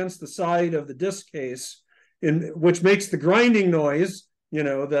bang against the side of the disk case, which makes the grinding noise,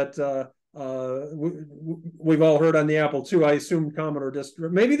 that we've all heard on the Apple II. I assume Commodore disk.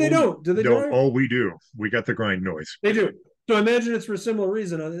 Maybe they don't. Do they? No, oh, we do. We got the grind noise. They do. So I imagine it's for a similar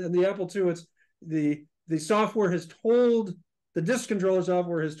reason. On the Apple II, it's the software has told the disk controller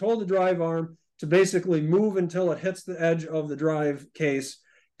software has told the drive arm to basically move until it hits the edge of the drive case,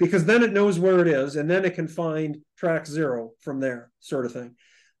 because then it knows where it is, and then it can find track 0 from there, sort of thing.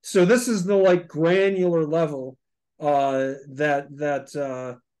 So this is the granular level that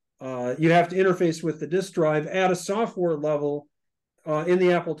you have to interface with the disk drive at a software level in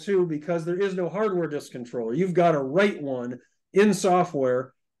the Apple II, because there is no hardware disk controller. You've got to write one in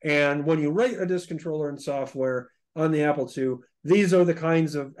software, and when you write a disk controller in software on the Apple II, these are the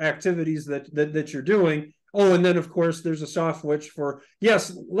kinds of activities that you're doing. Oh, and then of course there's a soft switch for,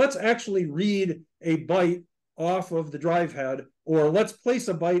 yes, let's actually read a byte off of the drive head, or let's place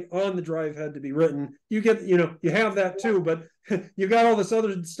a byte on the drive head to be written. You have that too, but you got all this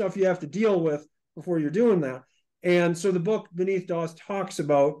other stuff you have to deal with before you're doing that. And so the book Beneath DOS talks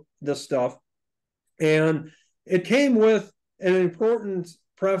about this stuff, and it came with an important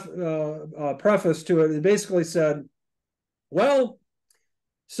preface to it. It basically said, well,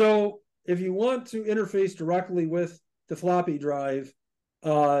 so if you want to interface directly with the floppy drive,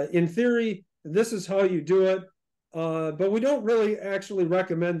 in theory, this is how you do it. But we don't really actually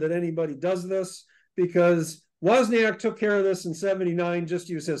recommend that anybody does this, because Wozniak took care of this in '79. Just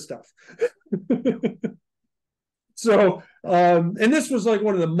use his stuff. So, and this was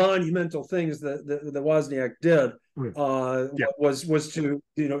one of the monumental things that Wozniak did. Was to,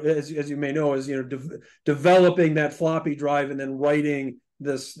 as you may know, is developing that floppy drive and then writing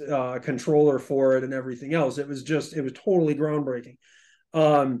this controller for it and everything else. It was totally groundbreaking.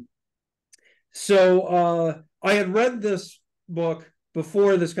 So I had read this book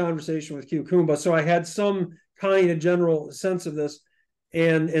before this conversation with Q Kumba, so I had some kind of general sense of this.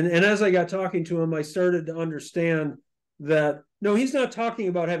 And as I got talking to him, I started to understand that, no, he's not talking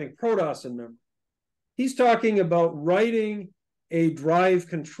about having ProDOS in memory. He's talking about writing a drive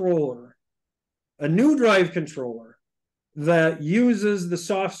controller, a new drive controller that uses the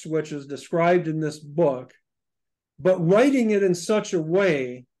soft switches described in this book, but writing it in such a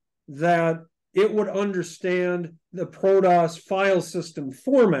way that it would understand the ProDOS file system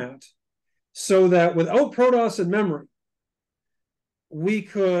format, so that without ProDOS in memory, we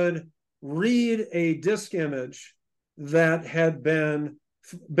could read a disk image that had been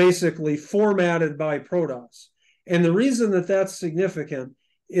basically formatted by ProDOS. And the reason that that's significant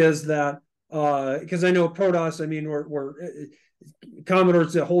is that, because I know ProDOS, I mean, we're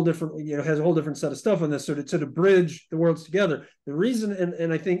Commodore's a whole different, has a whole different set of stuff on this. So to bridge the worlds together, the reason,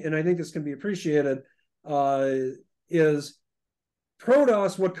 and I think this can be appreciated, is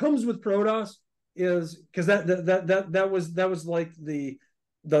ProDOS. What comes with ProDOS is, because that was like the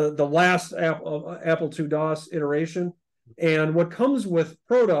last Apple II DOS iteration, and what comes with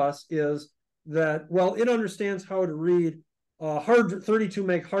ProDOS is that, well, it understands how to read 32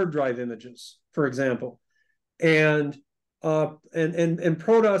 meg hard drive images, for example, and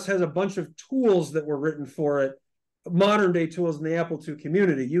ProDOS has a bunch of tools that were written for it, modern day tools in the Apple II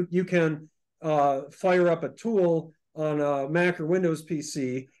community. You can fire up a tool on a Mac or Windows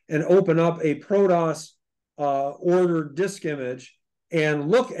PC and open up a ProDOS ordered disk image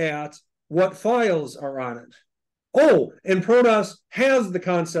and look at what files are on it. Oh, and ProDOS has the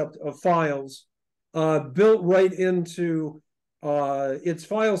concept of files built right into its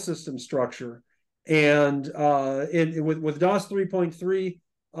file system structure. And with DOS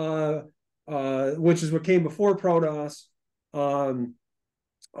 3.3, which is what came before ProDOS,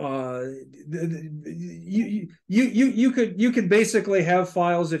 you could basically have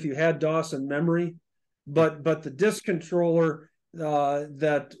files if you had DOS in memory, but the disk controller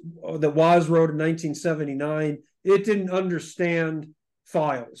that Woz wrote in 1979, it didn't understand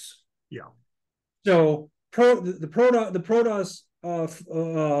files. Yeah. So the ProDOS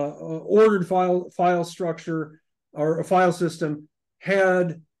ordered file structure or a file system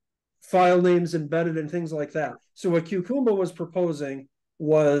had file names embedded and things like that. So what Cucumba was proposing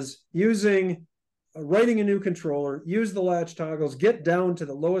was writing a new controller, use the latch toggles, get down to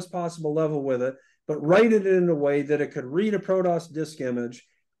the lowest possible level with it, but write it in a way that it could read a Protoss disk image,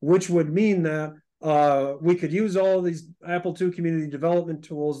 which would mean that we could use all of these Apple II community development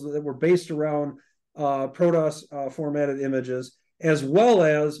tools that were based around Protoss formatted images, as well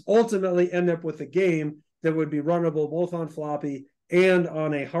as ultimately end up with a game that would be runnable both on floppy and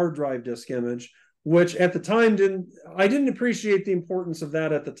on a hard drive disk image, which at the time I didn't appreciate the importance of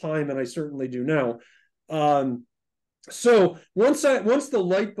that at the time, and I certainly do now. So once the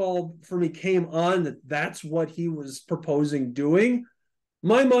light bulb for me came on that that's what he was proposing doing,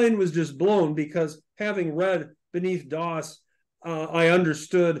 my mind was just blown, because having read Beneath DOS, I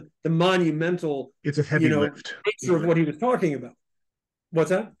understood the monumental, it's a heavy lift nature of what he was talking about. What's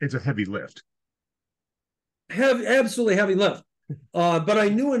that? It's a heavy lift. Absolutely heavy lift. But I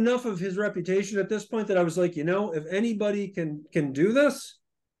knew enough of his reputation at this point that I was like, if anybody can do this,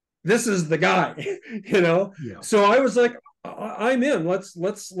 this is the guy, Yeah. So I was like, I'm in.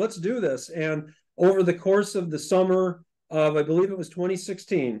 Let's do this. And over the course of the summer of, I believe it was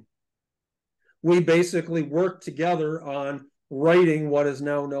 2016, we basically worked together on writing what is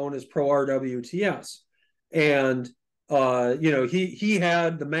now known as Pro RWTS. And he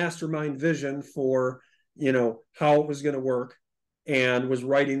had the mastermind vision for how it was going to work, and was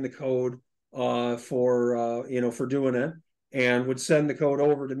writing the code for doing it, and would send the code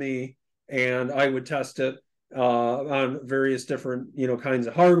over to me, and I would test it on various different kinds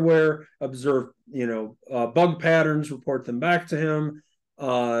of hardware, observe bug patterns, report them back to him,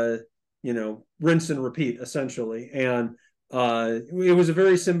 rinse and repeat essentially. And it was a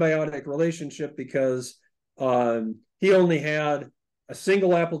very symbiotic relationship, because he only had a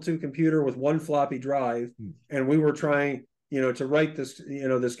single Apple II computer with one floppy drive, and we were trying to write this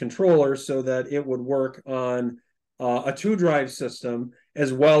this controller so that it would work on a 2-drive system,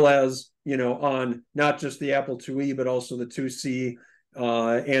 as well as on not just the Apple IIe but also the 2C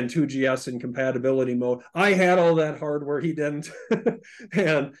and 2GS in compatibility mode. I had all that hardware, he didn't.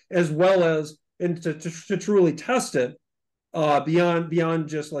 And as well as to truly test it beyond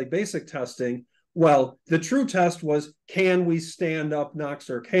just like basic testing. Well, the true test was, can we stand up Nox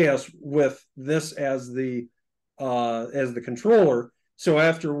Archaist with this as the controller? So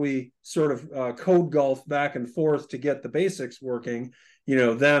after we sort of code golf back and forth to get the basics working,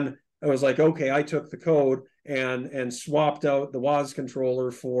 then I was like, okay, I took the code and swapped out the WAS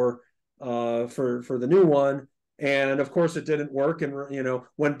controller for the new one. And of course it didn't work, and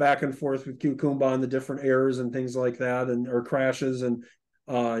went back and forth with Cucumba on the different errors and things like that, or crashes. And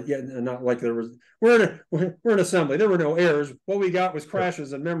not like there was, we're in assembly, there were no errors. What we got was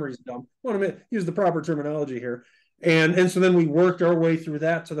crashes and memories dump. I want to use the proper terminology here. And so then we worked our way through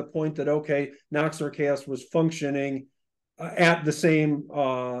that to the point that, okay, Nox Archaist was functioning at the same,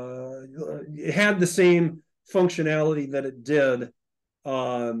 it had the same functionality that it did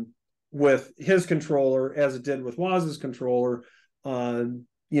with his controller as it did with Waz's controller.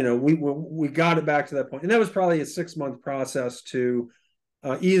 We got it back to that point, and that was probably a 6-month process to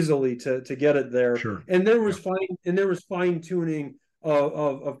easily to get it there. Sure. And there was fine tuning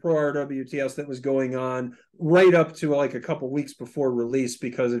of Pro RWTS that was going on right up to like a couple weeks before release,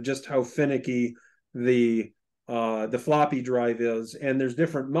 because of just how finicky the floppy drive is. And there's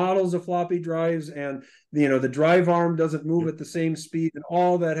different models of floppy drives, and the drive arm doesn't move at the same speed, and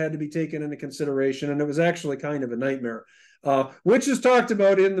all that had to be taken into consideration. And it was actually kind of a nightmare, which is talked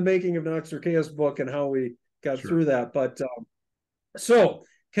about in the Making of Nox Archaist book and how we got through that. But so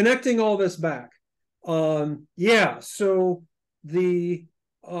connecting all this back, so the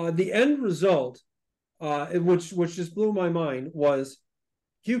end result, which just blew my mind, was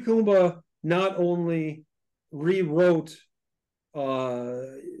Cucumba not only rewrote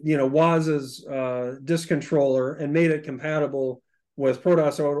Waz's disk controller and made it compatible with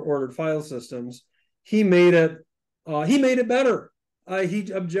Protoss ordered file systems, he made it better.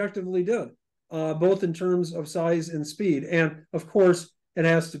 He objectively did, both in terms of size and speed. And of course, it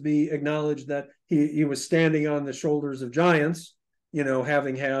has to be acknowledged that he was standing on the shoulders of giants,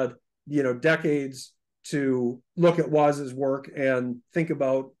 having had decades to look at Waz's work and think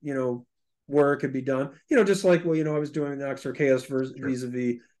about where it could be done. Just like I was doing Nox Archaist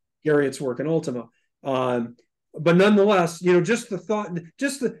vis-a-vis Garriott's work in Ultima. But nonetheless, just the thought,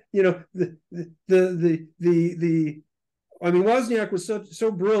 just Wozniak was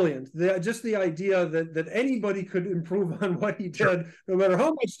so brilliant. Just the idea that anybody could improve on what he did, no matter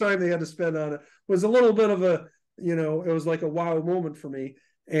how much time they had to spend on it, was a little bit of a, it was like a wow moment for me.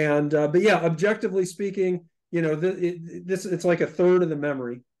 And but yeah, objectively speaking, it's like a third of the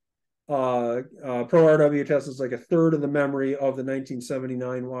memory. Pro RW test is like a third of the memory of the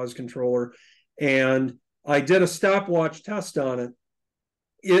 1979 WAS controller. And I did a stopwatch test on it.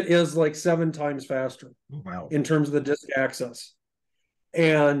 It is like 7 times faster Wow. in terms of the disk access.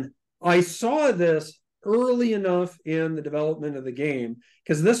 And I saw this early enough in the development of the game,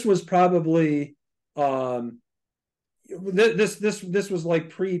 because this was probably this was like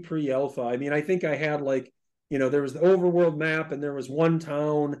pre alpha. I mean, I think I had like, there was the overworld map and there was one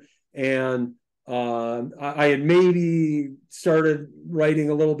town, and I had maybe started writing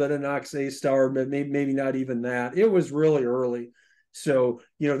a little bit of Nox A Star, but maybe not even that. It was really early. So,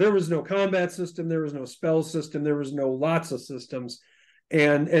 there was no combat system, there was no spell system, there was no lots of systems.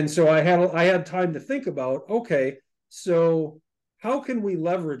 And so I had time to think about, okay, so how can we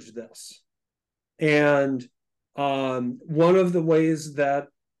leverage this? And one of the ways that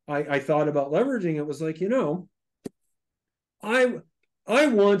I thought about leveraging it was like, I I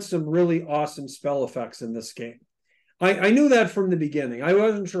want some really awesome spell effects in this game. I knew that from the beginning. I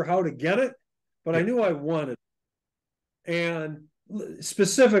wasn't sure how to get it, but I knew I wanted it. And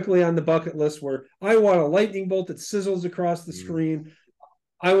specifically on the bucket list, where I want a lightning bolt that sizzles across the screen.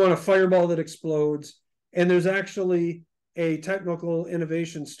 I want a fireball that explodes. And there's actually a technical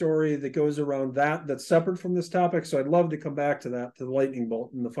innovation story that goes around that's separate from this topic. So I'd love to come back to that, to the lightning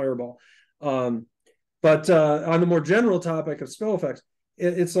bolt and the fireball. But on the more general topic of spell effects,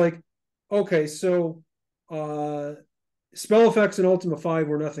 it's like, okay, so spell effects in Ultima 5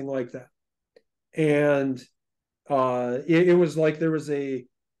 were nothing like that. And it was like there was a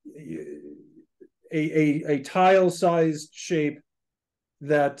tile-sized shape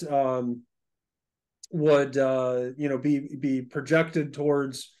that would be projected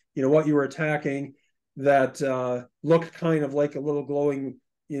towards what you were attacking, that looked kind of like a little glowing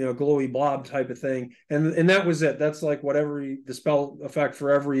glowy blob type of thing, and that was it. That's like whatever the spell effect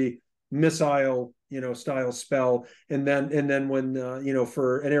for every missile style spell. And then when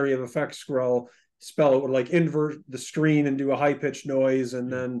for an area of effect spell, it would like invert the screen and do a high-pitched noise,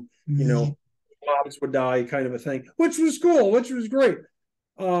 and then mobs would die, kind of a thing, which was cool, which was great.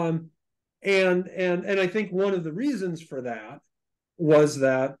 And I think one of the reasons for that was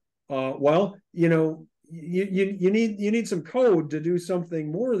that you need some code to do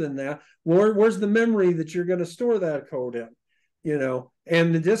something more than that. Where's the memory that you're going to store that code in?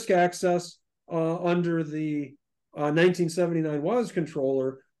 And the disk access under the 1979 WAS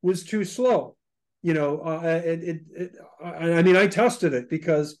controller was too slow. I mean, I tested it,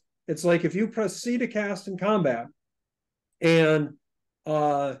 because it's like if you press C to cast in combat, and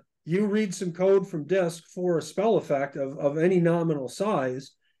you read some code from disk for a spell effect of any nominal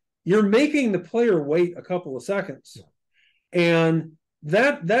size, you're making the player wait a couple of seconds. And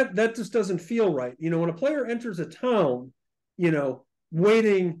that just doesn't feel right. When a player enters a town,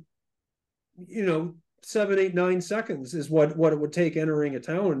 waiting, 7, 8, 9 seconds is what it would take entering a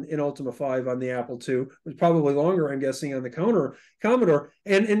town in Ultima 5 on the Apple II. It was probably longer, I'm guessing, on the Commodore.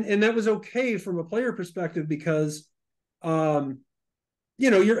 And that was okay from a player perspective, because you're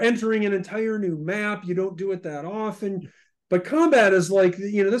entering an entire new map. You don't do it that often. But combat is like,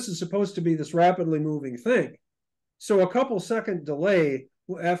 this is supposed to be this rapidly moving thing. So a couple second delay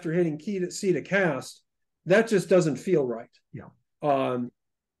after hitting C to cast, that just doesn't feel right.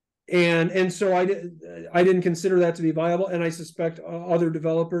 And so I didn't consider that to be viable. And I suspect other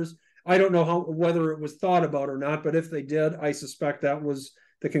developers, I don't know whether it was thought about or not, but if they did, I suspect that was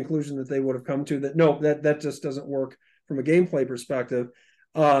the conclusion that they would have come to, that no, that just doesn't work from a gameplay perspective.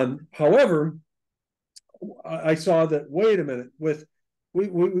 However, I saw that, wait a minute, with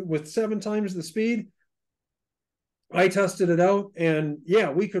 7 times the speed, I tested it out, and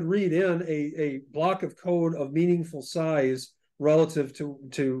we could read in a block of code of meaningful size relative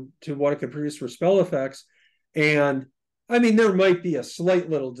to what it could produce for spell effects. And I mean, there might be a slight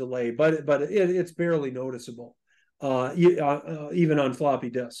little delay, but it's barely noticeable, even on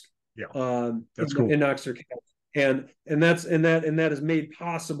floppy disk. That's cool. In Nox Archaist. And that is made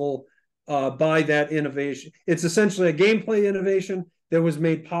possible by that innovation. It's essentially a gameplay innovation that was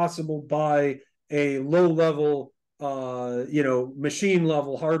made possible by a low-level, machine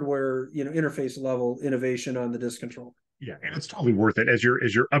level hardware, interface level innovation on the disk controller. Yeah, and it's totally worth it. As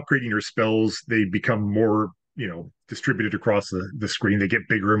you're upgrading your spells, they become more distributed across the screen. They get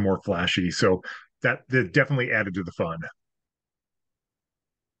bigger and more flashy. So that definitely added to the fun.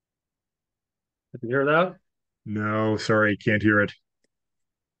 Did you hear that? No, sorry, can't hear it.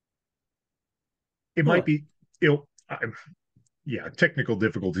 It might be. Yeah, technical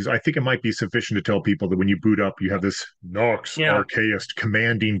difficulties. I think it might be sufficient to tell people that when you boot up, you have this Nox Yeah, Archaist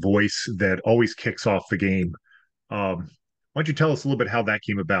commanding voice that always kicks off the game. Why don't you tell us a little bit how that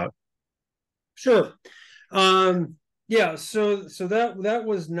came about? sure. Yeah, so that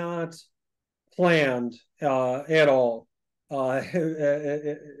was not planned at all at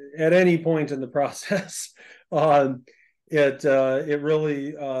any point in the process. um, it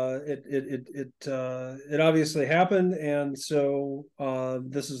really it obviously happened, and so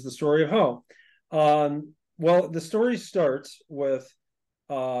this is the story of how. Well, the story starts with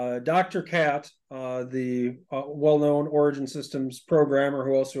Dr. Cat, the well-known Origin Systems programmer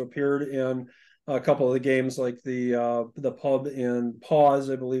who also appeared in a couple of the games like the pub in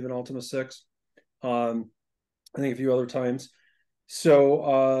Pause, I believe, in Ultima 6. I think a few other times. So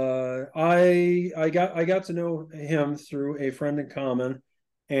I got to know him through a friend in common,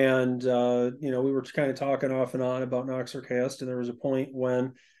 and we were kind of talking off and on about Nox Archaist, and there was a point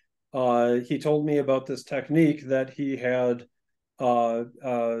when he told me about this technique that he had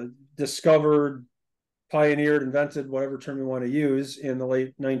discovered, pioneered, invented, whatever term you want to use, in the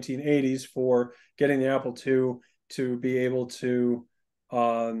late 1980s for getting the Apple II to be able to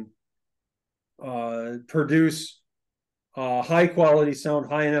um, produce high quality sound,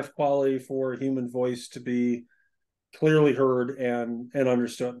 high enough quality for a human voice to be clearly heard and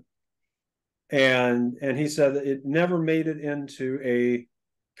understood. And he said that it never made it into a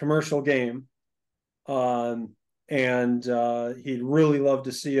commercial game, um, and he'd really love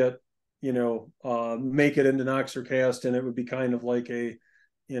to see it, make it into Nox Cast, and it would be kind of like a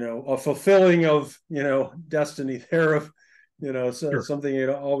fulfilling of destiny there of so Sure. something he'd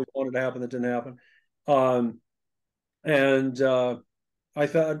always wanted to happen that didn't happen. And I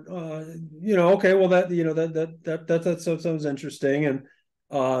thought, okay, well that sounds interesting, and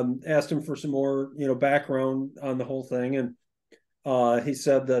asked him for some more background on the whole thing, and he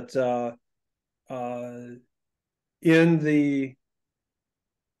said that in the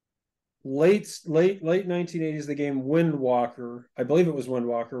late 1980s, the game Windwalker, I believe it was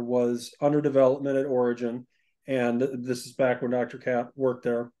Windwalker, was under development at Origin, and this is back when Dr. Cat worked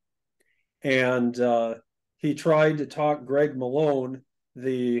there, and he tried to talk Greg Malone,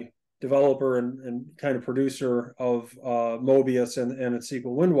 the developer and kind of producer of Mobius and its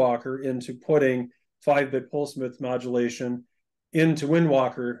sequel Windwalker, into putting 5-bit pulse width modulation into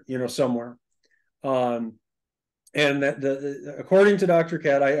Windwalker, somewhere. And according to Dr.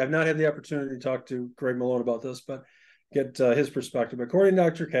 Cat, I've not had the opportunity to talk to Greg Malone about this, but get his perspective. According to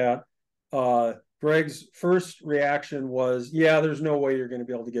Dr. Cat, Greg's first reaction was, "Yeah, there's no way you're going to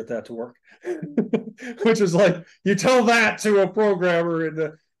be able to get that to work," which is like, you tell that to a programmer, and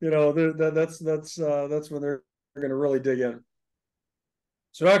that's when they're going to really dig in.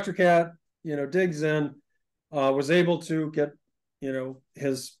 So Dr. Cat, digs in, was able to get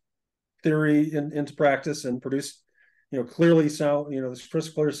his theory into practice and produce clearly sound, this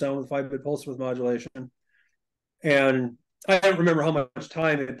crystal clear sound with 5-bit pulse width modulation. And I don't remember how much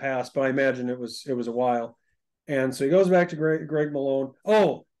time had passed, but I imagine it was a while. And so he goes back to Greg Malone.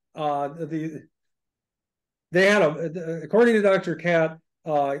 They had according to Dr. Cat,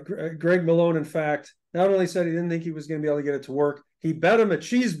 Greg Malone, in fact, not only said he didn't think he was going to be able to get it to work, he bet him a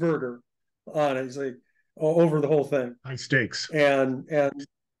cheeseburger on it. He's like, over the whole thing. High stakes. And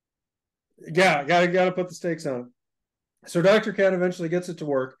yeah, gotta put the stakes on it. So Dr. Cat eventually gets it to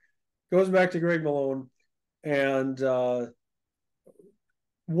work, goes back to Greg Malone, and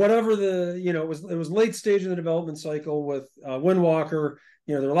whatever it was late stage in the development cycle with Windwalker.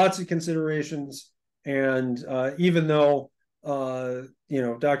 There are lots of considerations, and even though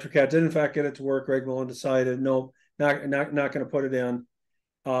Dr. Cat did in fact get it to work, Greg Malone decided no, not going to put it in,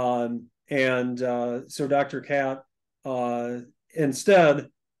 and so Dr. Cat instead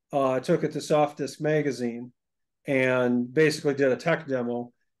took it to Soft Disk Magazine and basically did a tech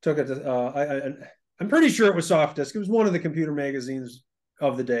demo. Took it to I'm pretty sure it was Soft Disk. It was one of the computer magazines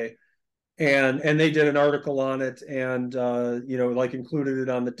of the day, and they did an article on it, and like included it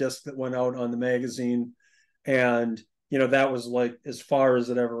on the disc that went out on the magazine, and that was like as far as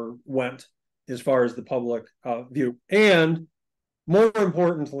it ever went, as far as the public view. And more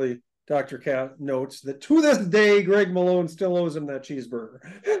importantly, Dr. Cat notes that to this day, Greg Malone still owes him that cheeseburger.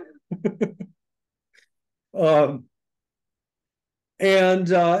 And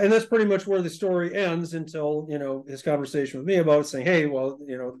that's pretty much where the story ends until his conversation with me about it, saying, "Hey, well,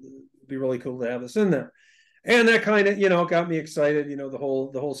 it'd be really cool to have this in there," and that kind of got me excited. The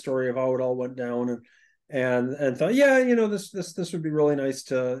whole story of how it all went down, and thought, yeah, this would be really nice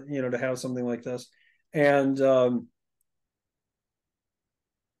to to have something like this, and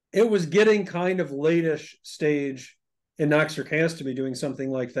it was getting kind of late-ish stage in Nox Archaist to be doing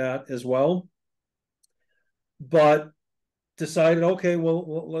something like that as well, but decided, okay,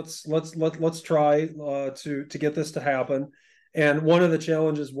 well, let's try to get this to happen. And one of the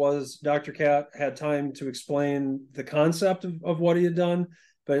challenges was Dr. Cat had time to explain the concept of what he had done,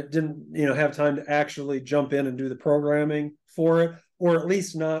 but didn't have time to actually jump in and do the programming for it, or at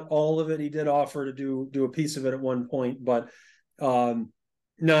least not all of it. He did offer to do a piece of it at one point, but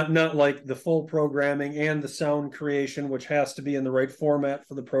not like the full programming and the sound creation, which has to be in the right format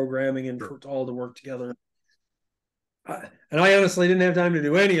for the programming and for it all to work together. And I honestly didn't have time to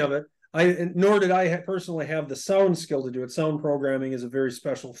do any of it. Nor did I personally have the sound skill to do it. Sound programming is a very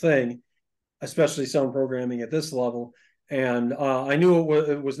special thing, especially sound programming at this level. And I knew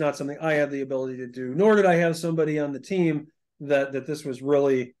it was not something I had the ability to do. Nor did I have somebody on the team that this was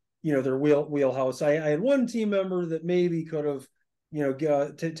really their wheelhouse. I had one team member that maybe could have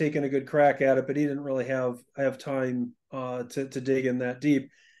taken a good crack at it, but he didn't really have time to dig in that deep.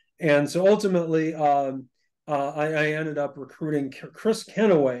 And so ultimately, I ended up recruiting Chris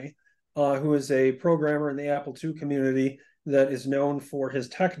Kenaway, who is a programmer in the Apple II community that is known for his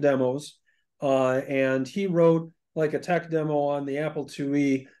tech demos. And he wrote like a tech demo on the Apple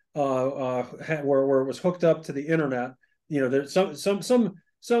IIe where it was hooked up to the internet. There's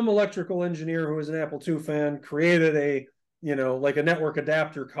some electrical engineer who is an Apple II fan created a like a network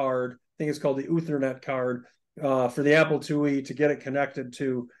adapter card. I think it's called the Ethernet card for the Apple IIe to get it connected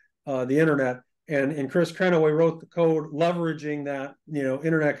to the internet. And Chris Kenaway wrote the code leveraging that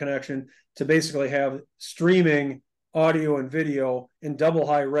internet connection to basically have streaming audio and video in double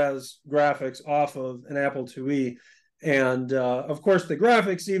high res graphics off of an Apple IIe. And of course, the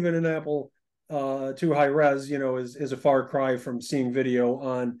graphics even in Apple II high res, is a far cry from seeing video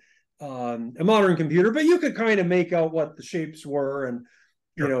on a modern computer. But you could kind of make out what the shapes were and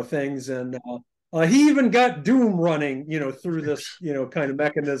things. And he even got Doom running through this kind of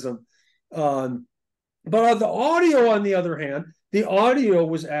mechanism. But the audio, on the other hand, the audio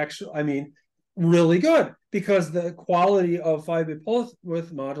was actually, really good, because the quality of 5-bit pulse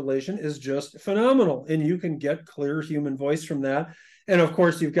width modulation is just phenomenal, and you can get clear human voice from that. And of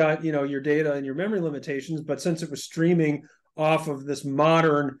course, you've got your data and your memory limitations, but since it was streaming off of this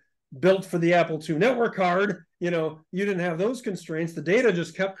modern, built for the Apple II network card, you didn't have those constraints. The data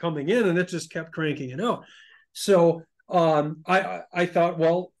just kept coming in, and it just kept cranking it out. So I thought,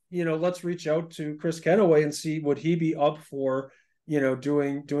 well, let's reach out to Chris Kenaway and see would he be up for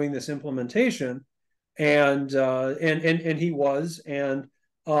doing this implementation. And he was. And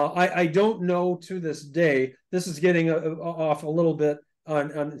I don't know to this day. This is getting off a little bit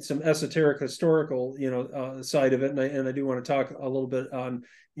on some esoteric historical side of it, and I do want to talk a little bit on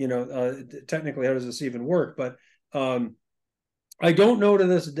technically how does this even work. But I don't know to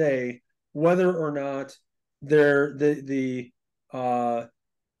this day whether or not the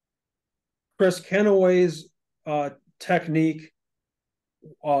Chris Kenaway's technique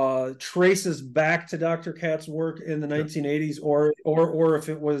traces back to Dr. Cat's work in the 1980s, or if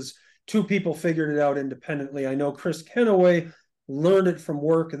it was two people figured it out independently. I know Chris Kenaway learned it from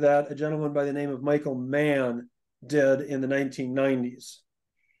work that a gentleman by the name of Michael Mann did in the 1990s.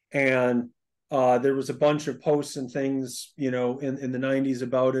 And there was a bunch of posts and things, in the 90s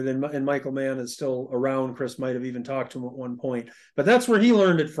about it. And Michael Mann is still around. Chris might have even talked to him at one point. But that's where he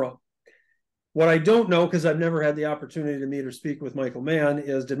learned it from. What I don't know, because I've never had the opportunity to meet or speak with Michael Mann,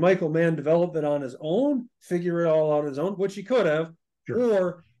 is did Michael Mann develop it on his own, figure it all out on his own, which he could have,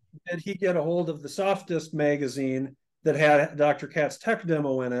 or did he get a hold of the Soft Disk magazine that had Dr. Cat's tech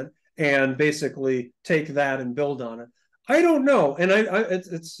demo in it and basically take that and build on it? I don't know, and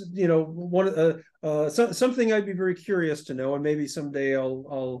it's something I'd be very curious to know, and maybe someday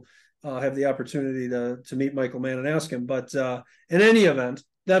I'll have the opportunity to meet Michael Mann and ask him. But in any event,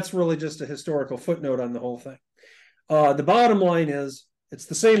 that's really just a historical footnote on the whole thing. The bottom line is it's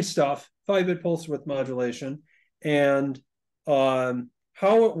the same stuff, 5-bit pulse width modulation, and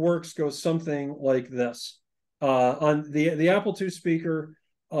how it works goes something like this. On the Apple II speaker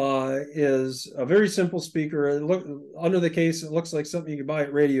is a very simple speaker. Under the case, it looks like something you can buy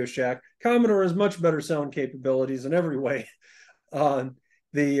at Radio Shack. Commodore has much better sound capabilities in every way.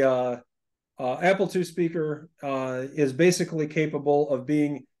 The Apple II speaker is basically capable of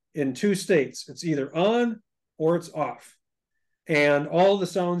being in two states. It's either on or it's off. And all the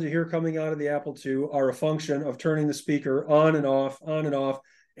sounds you hear coming out of the Apple II are a function of turning the speaker on and off, on and off.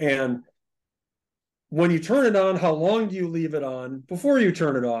 And when you turn it on, how long do you leave it on before you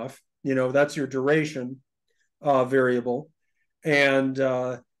turn it off? That's your duration variable. And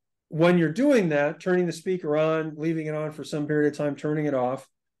when you're doing that, turning the speaker on, leaving it on for some period of time, turning it off,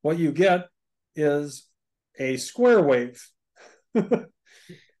 what you get is a square wave.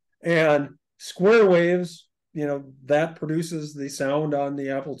 And square waves, that produces the sound on the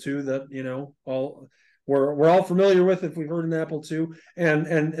Apple II that, all we're all familiar with if we've heard an Apple II.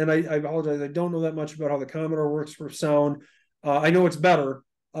 And I apologize, I don't know that much about how the Commodore works for sound. I know it's better,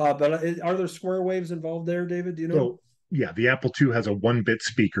 but are there square waves involved there, David? Do you know? So yeah, the Apple II has a 1-bit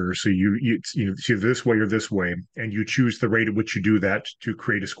speaker, so it's either this way or this way, and you choose the rate at which you do that to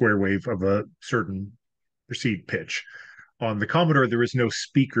create a square wave of a certain perceived pitch. On the Commodore, there is no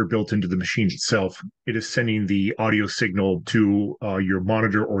speaker built into the machine itself. It is sending the audio signal to your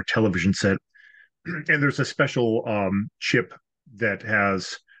monitor or television set, and there's a special chip that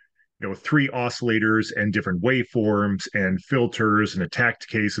has 3 oscillators and different waveforms and filters and a tact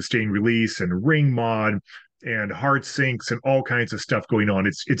case, sustain release and ring mod and hard sinks and all kinds of stuff going on.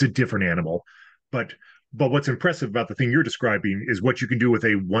 It's a different animal, but what's impressive about the thing you're describing is what you can do with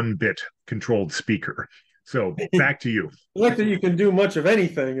a 1-bit controlled speaker. So back to you. The fact that you can do much of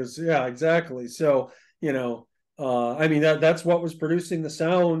anything is, yeah, exactly. So, I mean, that's what was producing the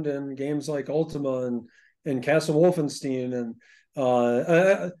sound in games like Ultima and Castle Wolfenstein,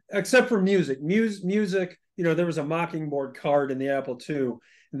 and except for music, there was a Mockingboard card in the Apple II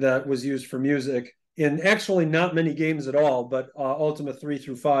that was used for music in actually not many games at all, but Ultima 3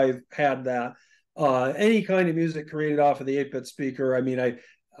 through 5 had that. Any kind of music created off of the 8-bit speaker. I mean,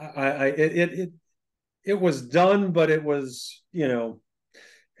 it was done, but it was,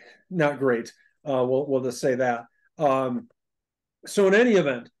 not great. We'll just say that. So in any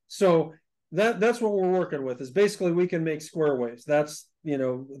event, that's what we're working with, is basically we can make square waves. That's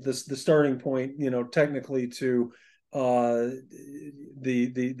the starting point, technically, to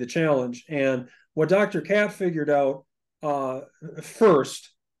the challenge. And what Dr. Cat figured out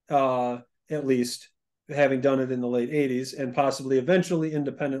first, at least, having done it in the late 80s and possibly eventually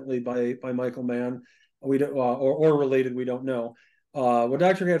independently by Michael Mann, we don't, or related, we don't know. What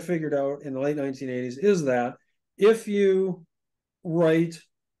Dr. Cat figured out in the late 1980s is that if you write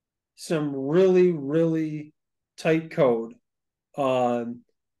some really, really tight code,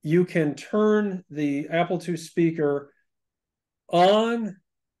 you can turn the Apple II speaker on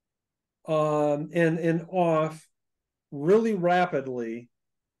and off really rapidly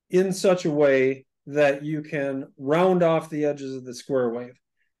in such a way that you can round off the edges of the square wave.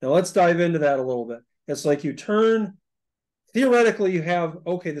 Now let's dive into that a little bit. It's like you turn, theoretically you have,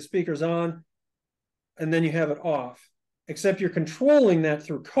 okay, the speaker's on, and then you have it off, except you're controlling that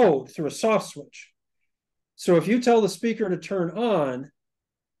through code, through a soft switch. So if you tell the speaker to turn on,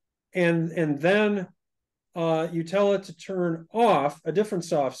 and then you tell it to turn off, a different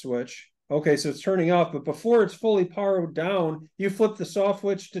soft switch, okay, so it's turning off, but before it's fully powered down, you flip the soft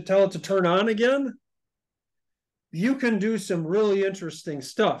switch to tell it to turn on again, you can do some really interesting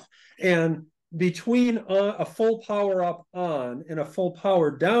stuff. And between a full power up on and a full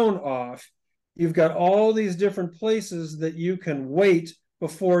power down off, you've got all these different places that you can wait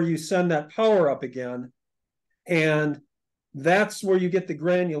before you send that power up again. And that's where you get the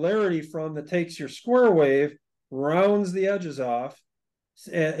granularity from that takes your square wave, rounds the edges off,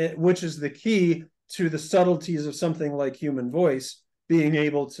 which is the key to the subtleties of something like human voice being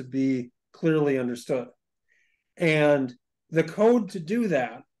able to be clearly understood. And the code to do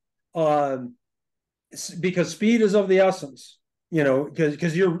that, because speed is of the essence,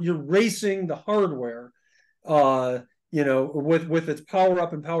 because you're racing the hardware, with its power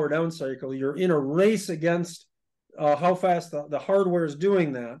up and power down cycle. You're in a race against how fast the hardware is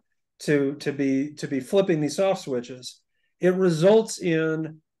doing that to be flipping these soft switches. It results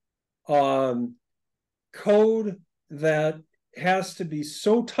in code that has to be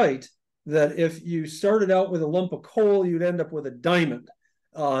so tight that if you started out with a lump of coal, you'd end up with a diamond.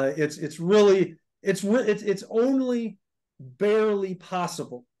 It's only barely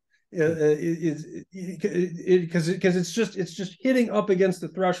possible, because it's just hitting up against the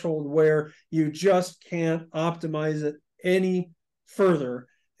threshold where you just can't optimize it any further,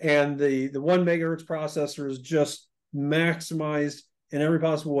 and the 1 megahertz processor is just maximized in every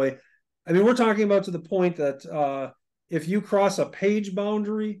possible way. I mean, we're talking about to the point that if you cross a page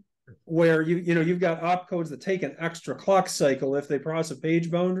boundary where you've got opcodes that take an extra clock cycle if they cross a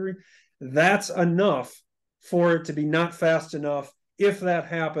page boundary, that's enough for it to be not fast enough if that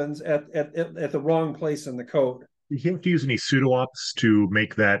happens at the wrong place in the code. You have to use any pseudo ops to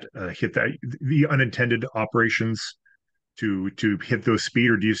make that hit the unintended operations to hit those speed,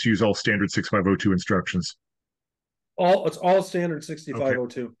 or do you just use all standard 6502 instructions? It's all standard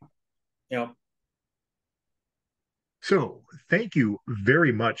 6502. Okay. Yeah. So, thank you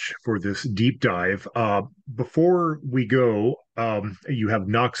very much for this deep dive. Before we go, you have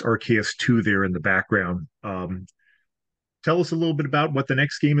Nox Archaist 2 there in the background. Tell us a little bit about what the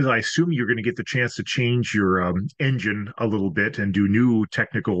next game is. I assume you're going to get the chance to change your engine a little bit and do new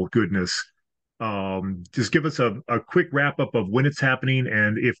technical goodness. Just give us a quick wrap up of when it's happening,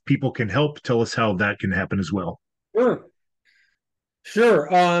 and if people can help, tell us how that can happen as well. Sure. Sure.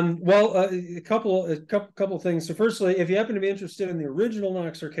 Well, a couple things. So, firstly, if you happen to be interested in the original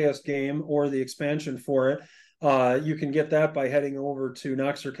Nox Archaist game or the expansion for it, you can get that by heading over to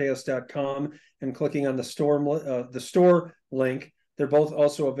noxarchaist.com and clicking on the store link. They're both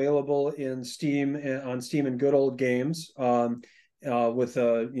also available in Steam on Steam and Good Old Games, with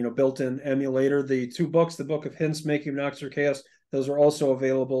a built-in emulator. The two books, the Book of Hints, Making Nox Archaist, those are also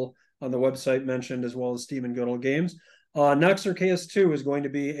available on the website mentioned, as well as Steam and Good Old Games. Nox Archaist 2 is going to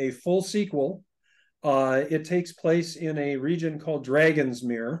be a full sequel. It takes place in a region called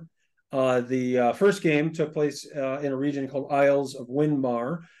Dragonsmere. The first game took place in a region called Isles of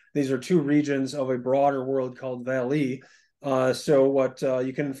Windmar. These are two regions of a broader world called Valley. So what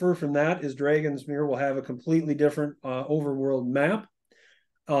you can infer from that is Dragonsmere will have a completely different overworld map.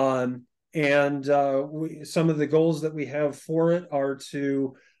 And some of the goals that we have for it are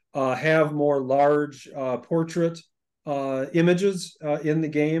to have more large portrait images in the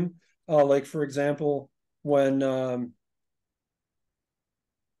game. Like, for example, when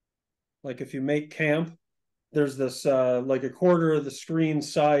like if you make camp, there's this like a quarter of the screen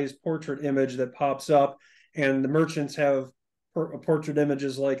size portrait image that pops up, and the merchants have portrait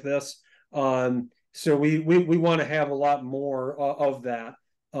images like this. So we want to have a lot more of that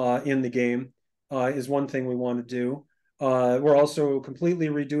in the game, is one thing we want to do. We're also completely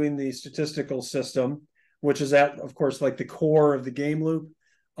redoing the statistical system, which is at, of course, like the core of the game loop.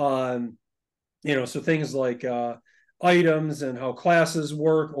 So things like items and how classes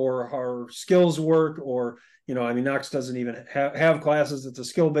work, or how skills work, or I mean, Nox doesn't even have classes. It's a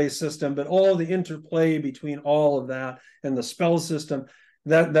skill-based system, but all the interplay between all of that and the spell system,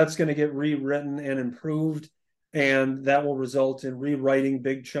 that's going to get rewritten and improved, and that will result in rewriting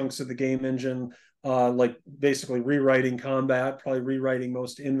big chunks of the game engine, like basically rewriting combat, probably rewriting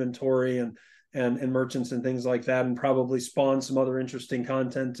most inventory and merchants and things like that, and probably spawn some other interesting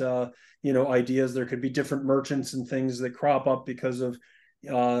content ideas. There could be different merchants and things that crop up because of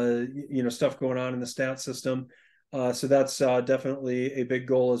stuff going on in the stat system. So that's definitely a big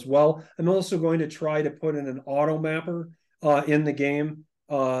goal as well. I'm also going to try to put in an auto mapper in the game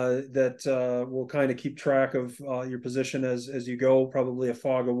that will kind of keep track of your position as you go, probably a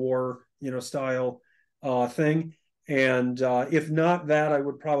fog of war style thing. And if not that, I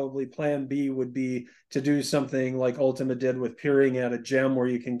would probably plan B would be to do something like Ultima did with peering at a gem, where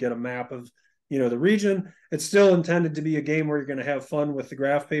you can get a map of the region. It's still intended to be a game where you're going to have fun with the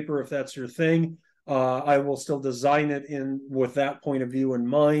graph paper if that's your thing. I will still design it in with that point of view in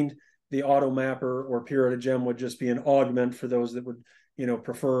mind. The auto mapper or peer at a gem would just be an augment for those that would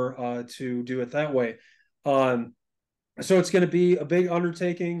prefer to do it that way. So it's going to be a big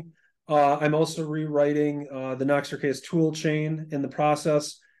undertaking. I'm also rewriting the Nox Archaist tool chain in the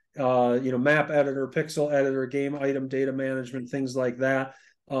process. Map editor, pixel editor, game item data management, things like that.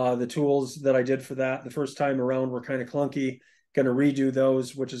 The tools that I did for that the first time around were kind of clunky. Going to redo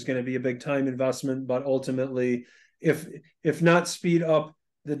those, which is going to be a big time investment, but ultimately, if not speed up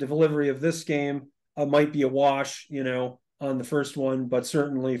the delivery of this game, might be a wash, on the first one, but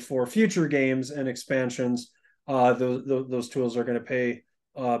certainly for future games and expansions, those tools are going to pay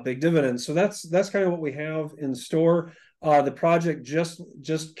big dividends. So that's kind of what we have in store. The project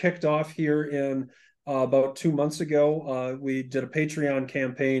just kicked off here in about 2 months ago. We did a Patreon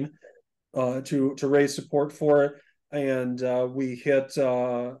campaign to raise support for it, and we hit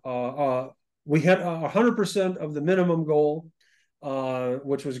 100% of the minimum goal,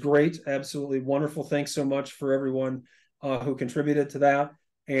 which was great, absolutely wonderful. Thanks so much for everyone who contributed to that,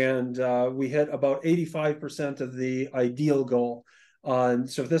 and we hit about 85% of the ideal goal.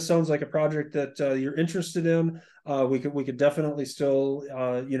 So if this sounds like a project that you're interested in, we could definitely still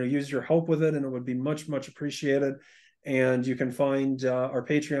use your help with it, and it would be much appreciated. And you can find our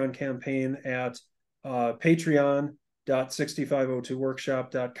Patreon campaign at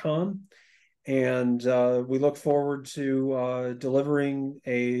patreon.6502workshop.com. And we look forward to delivering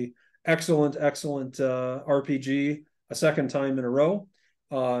a excellent RPG a second time in a row.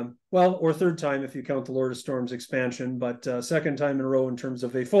 Or third time if you count the Lord of Storms expansion, but second time in a row in terms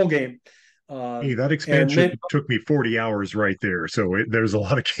of a full game. Hey, that expansion took me 40 hours right there. So there's a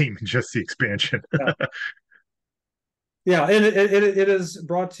lot of game in just the expansion. Yeah, and it is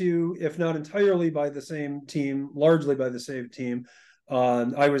brought to you, if not entirely by the same team, largely by the same team.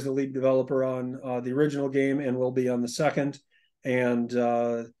 I was the lead developer on the original game and will be on the second. And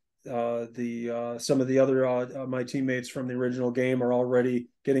the some of the other my teammates from the original game are already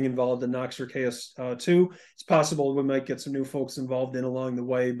getting involved in Nox Archaist 2. It's possible we might get some new folks involved in along the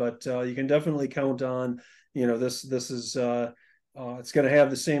way, but you can definitely count on, this is it's going to have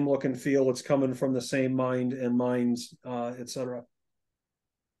the same look and feel. It's coming from the same mind and minds, etc.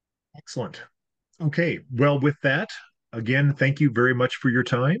 Excellent. Okay. Well, with that, again, thank you very much for your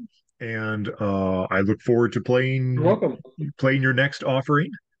time. And I look forward to You're welcome. playing your next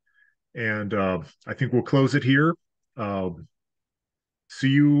offering. And I think we'll close it here. Uh, See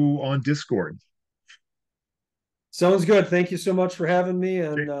you on Discord. Sounds good. Thank you so much for having me,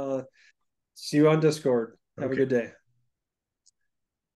 Okay. and see you on Discord. Have a Okay. good day.